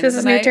 I feel like this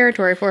is new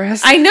territory for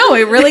us. I know,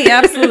 it really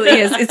absolutely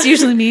is. It's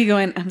usually me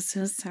going, I'm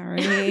so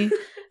sorry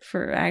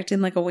for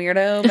acting like a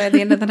weirdo by the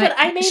end of the night. But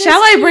I made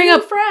Shall I bring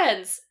up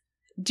friends?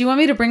 Do you want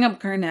me to bring up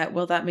Garnett?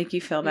 Will that make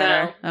you feel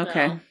better? No,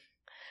 okay. No.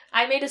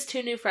 I made us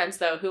 2 new friends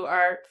though, who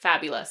are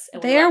fabulous.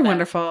 And they are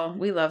wonderful.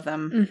 We love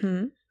them.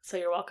 Mm-hmm. So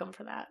you're welcome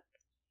for that.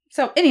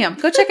 So anyhow,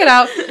 go check it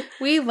out.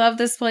 We love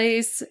this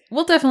place.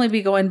 We'll definitely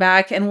be going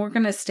back, and we're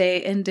going to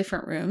stay in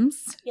different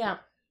rooms. Yeah.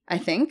 I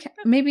think.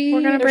 Maybe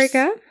we're going to break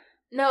up?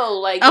 No,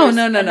 like no.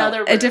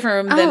 Room. A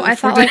different room. I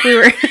thought like we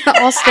were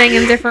all staying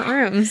in different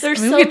rooms. There's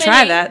we could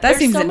try that. That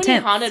seems intense.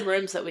 Many haunted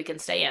rooms that we can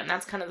stay in.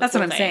 That's kind of what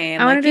I'm saying.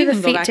 I want to do the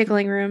feet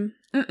tickling room.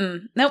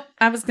 Nope.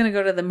 I was going to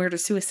go to the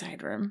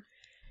murder-suicide room.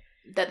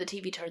 That the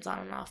TV turns on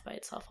and off by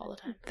itself all the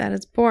time. That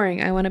is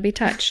boring. I want to be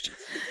touched.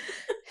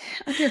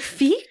 Under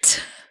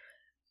feet?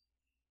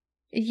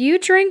 You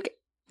drink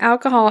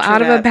alcohol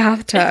out of a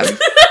bathtub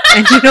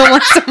and you don't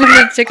want someone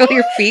to tickle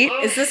your feet?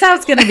 Is this how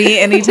it's going to be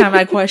anytime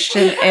I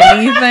question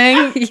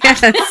anything?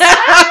 Yes.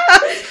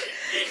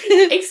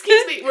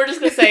 Excuse me. We're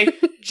just going to say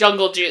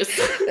jungle juice.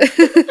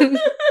 I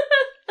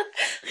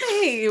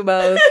hate you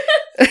both.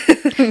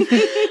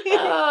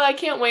 Oh, I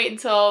can't wait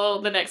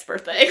until the next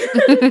birthday.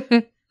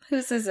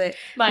 Whose is it?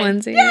 Mine.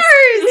 Lindsay's.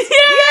 Yours!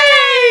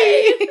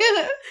 Yay!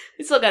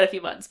 We still got a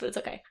few months, but it's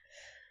okay.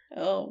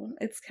 Oh,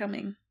 it's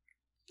coming.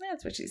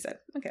 That's what she said.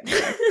 Okay.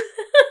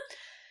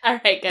 All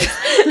right, guys.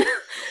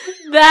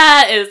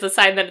 That is the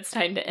sign that it's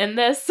time to end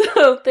this.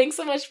 So thanks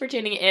so much for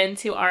tuning in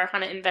to our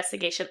haunted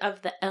investigation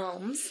of the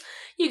Elms.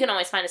 You can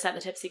always find us at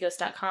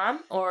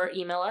thetipsyghost.com or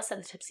email us at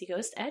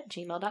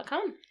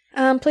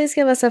thetipsyghost@gmail.com. Please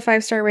give us a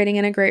 5-star rating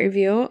and a great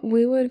review.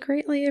 We would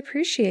greatly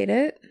appreciate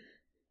it.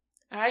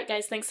 All right,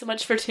 guys. Thanks so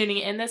much for tuning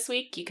in this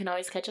week. You can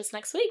always catch us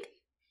next week.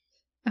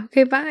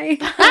 Okay, bye.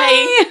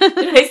 Bye.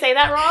 Did I say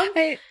that wrong?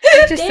 It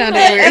just sounded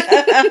weird.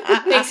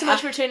 Thanks so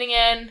much for tuning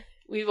in.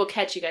 We will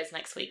catch you guys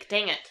next week.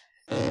 Dang it.